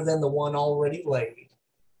other than the one already laid,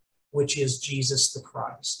 which is Jesus the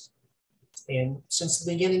Christ. And since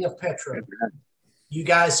the beginning of Petra, you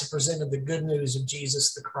guys have presented the good news of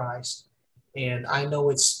Jesus the Christ. And I know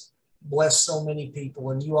it's blessed so many people,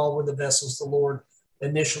 and you all were the vessels the Lord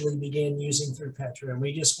initially began using through Petra. And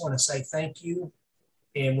we just want to say thank you.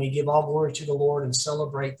 And we give all glory to the Lord and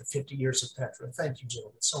celebrate the 50 years of Petra. Thank you,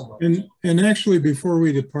 gentlemen, so much. And actually, before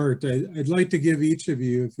we depart, I'd like to give each of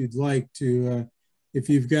you, if you'd like to, if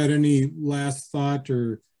you've got any last thought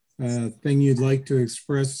or thing you'd like to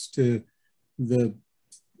express to the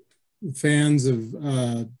fans of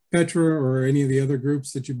Petra or any of the other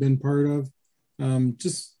groups that you've been part of,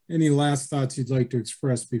 just any last thoughts you'd like to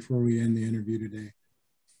express before we end the interview today.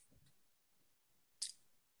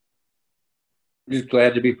 Just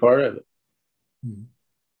glad to be part of it.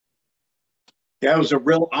 Yeah, it was a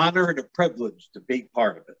real honor and a privilege to be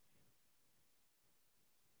part of it.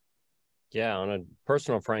 Yeah, on a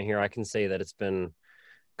personal front here, I can say that it's been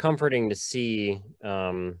comforting to see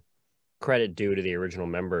credit due to the original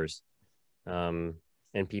members and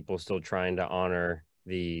people still trying to honor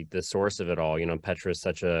the source of it all. You know, Petra is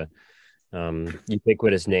such a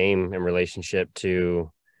ubiquitous name in relationship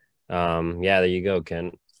to, yeah, there you go,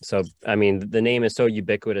 Ken. So, I mean, the name is so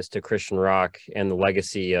ubiquitous to Christian rock and the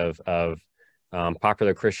legacy of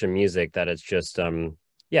popular Christian music that it's just,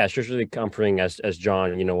 yeah, it's just really comforting as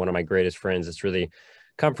John, you know, one of my greatest friends. It's really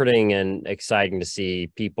comforting and exciting to see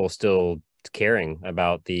people still caring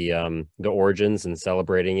about the origins and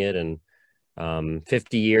celebrating it. And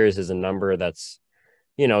 50 years is a number that's,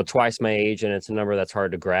 you know, twice my age, and it's a number that's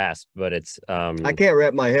hard to grasp, but it's I can't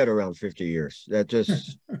wrap my head around 50 years. That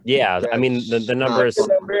just yeah, I mean the number is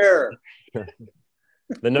the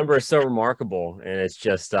number is so remarkable, and it's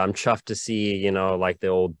just I'm chuffed to see, you know, like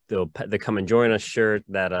the Come and Join Us shirt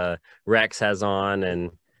that Rex has on,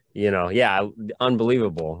 and you know, yeah,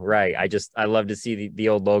 unbelievable, right? I love to see the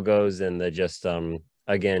old logos and the just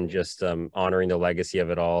again just honoring the legacy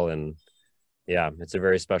of it all, and yeah, it's a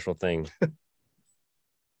very special thing.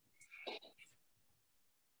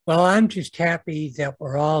 Well, I'm just happy that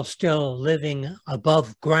we're all still living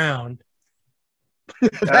above ground.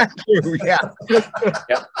 That's true, yeah.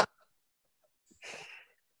 Yeah.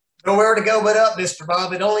 Nowhere to go but up, Mr.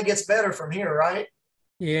 Bob. It only gets better from here, right?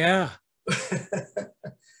 Yeah.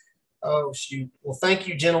 Oh, shoot. Well, thank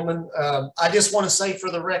you, gentlemen. I just want to say for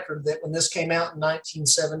the record that when this came out in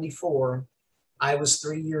 1974, I was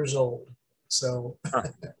 3 years old. So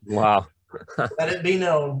Wow. let it be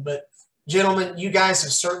known. But gentlemen, you guys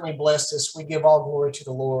have certainly blessed us. We give all glory to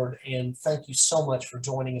the Lord. And thank you so much for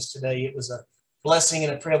joining us today. It was a blessing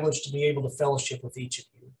and a privilege to be able to fellowship with each of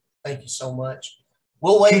you. Thank you so much.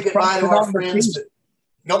 We'll wave goodbye to our friends.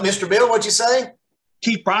 But, Mr. Bill, what'd you say?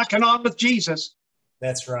 Keep rocking on with Jesus.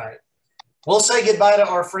 That's right. We'll say goodbye to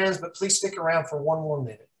our friends, but please stick around for one more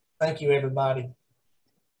minute. Thank you, everybody.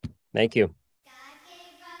 Thank you. God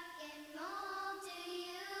gave rock and roll to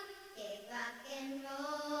you, gave rock and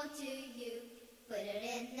roll to you, put it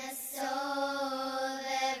in the soul of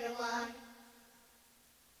everyone.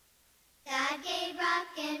 God gave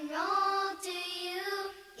rock and roll to you,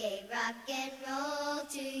 gave rock and roll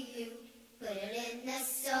to you, put it in the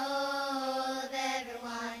soul of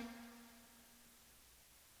everyone.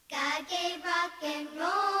 God gave rock and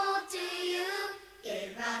roll to you,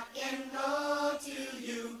 gave rock and roll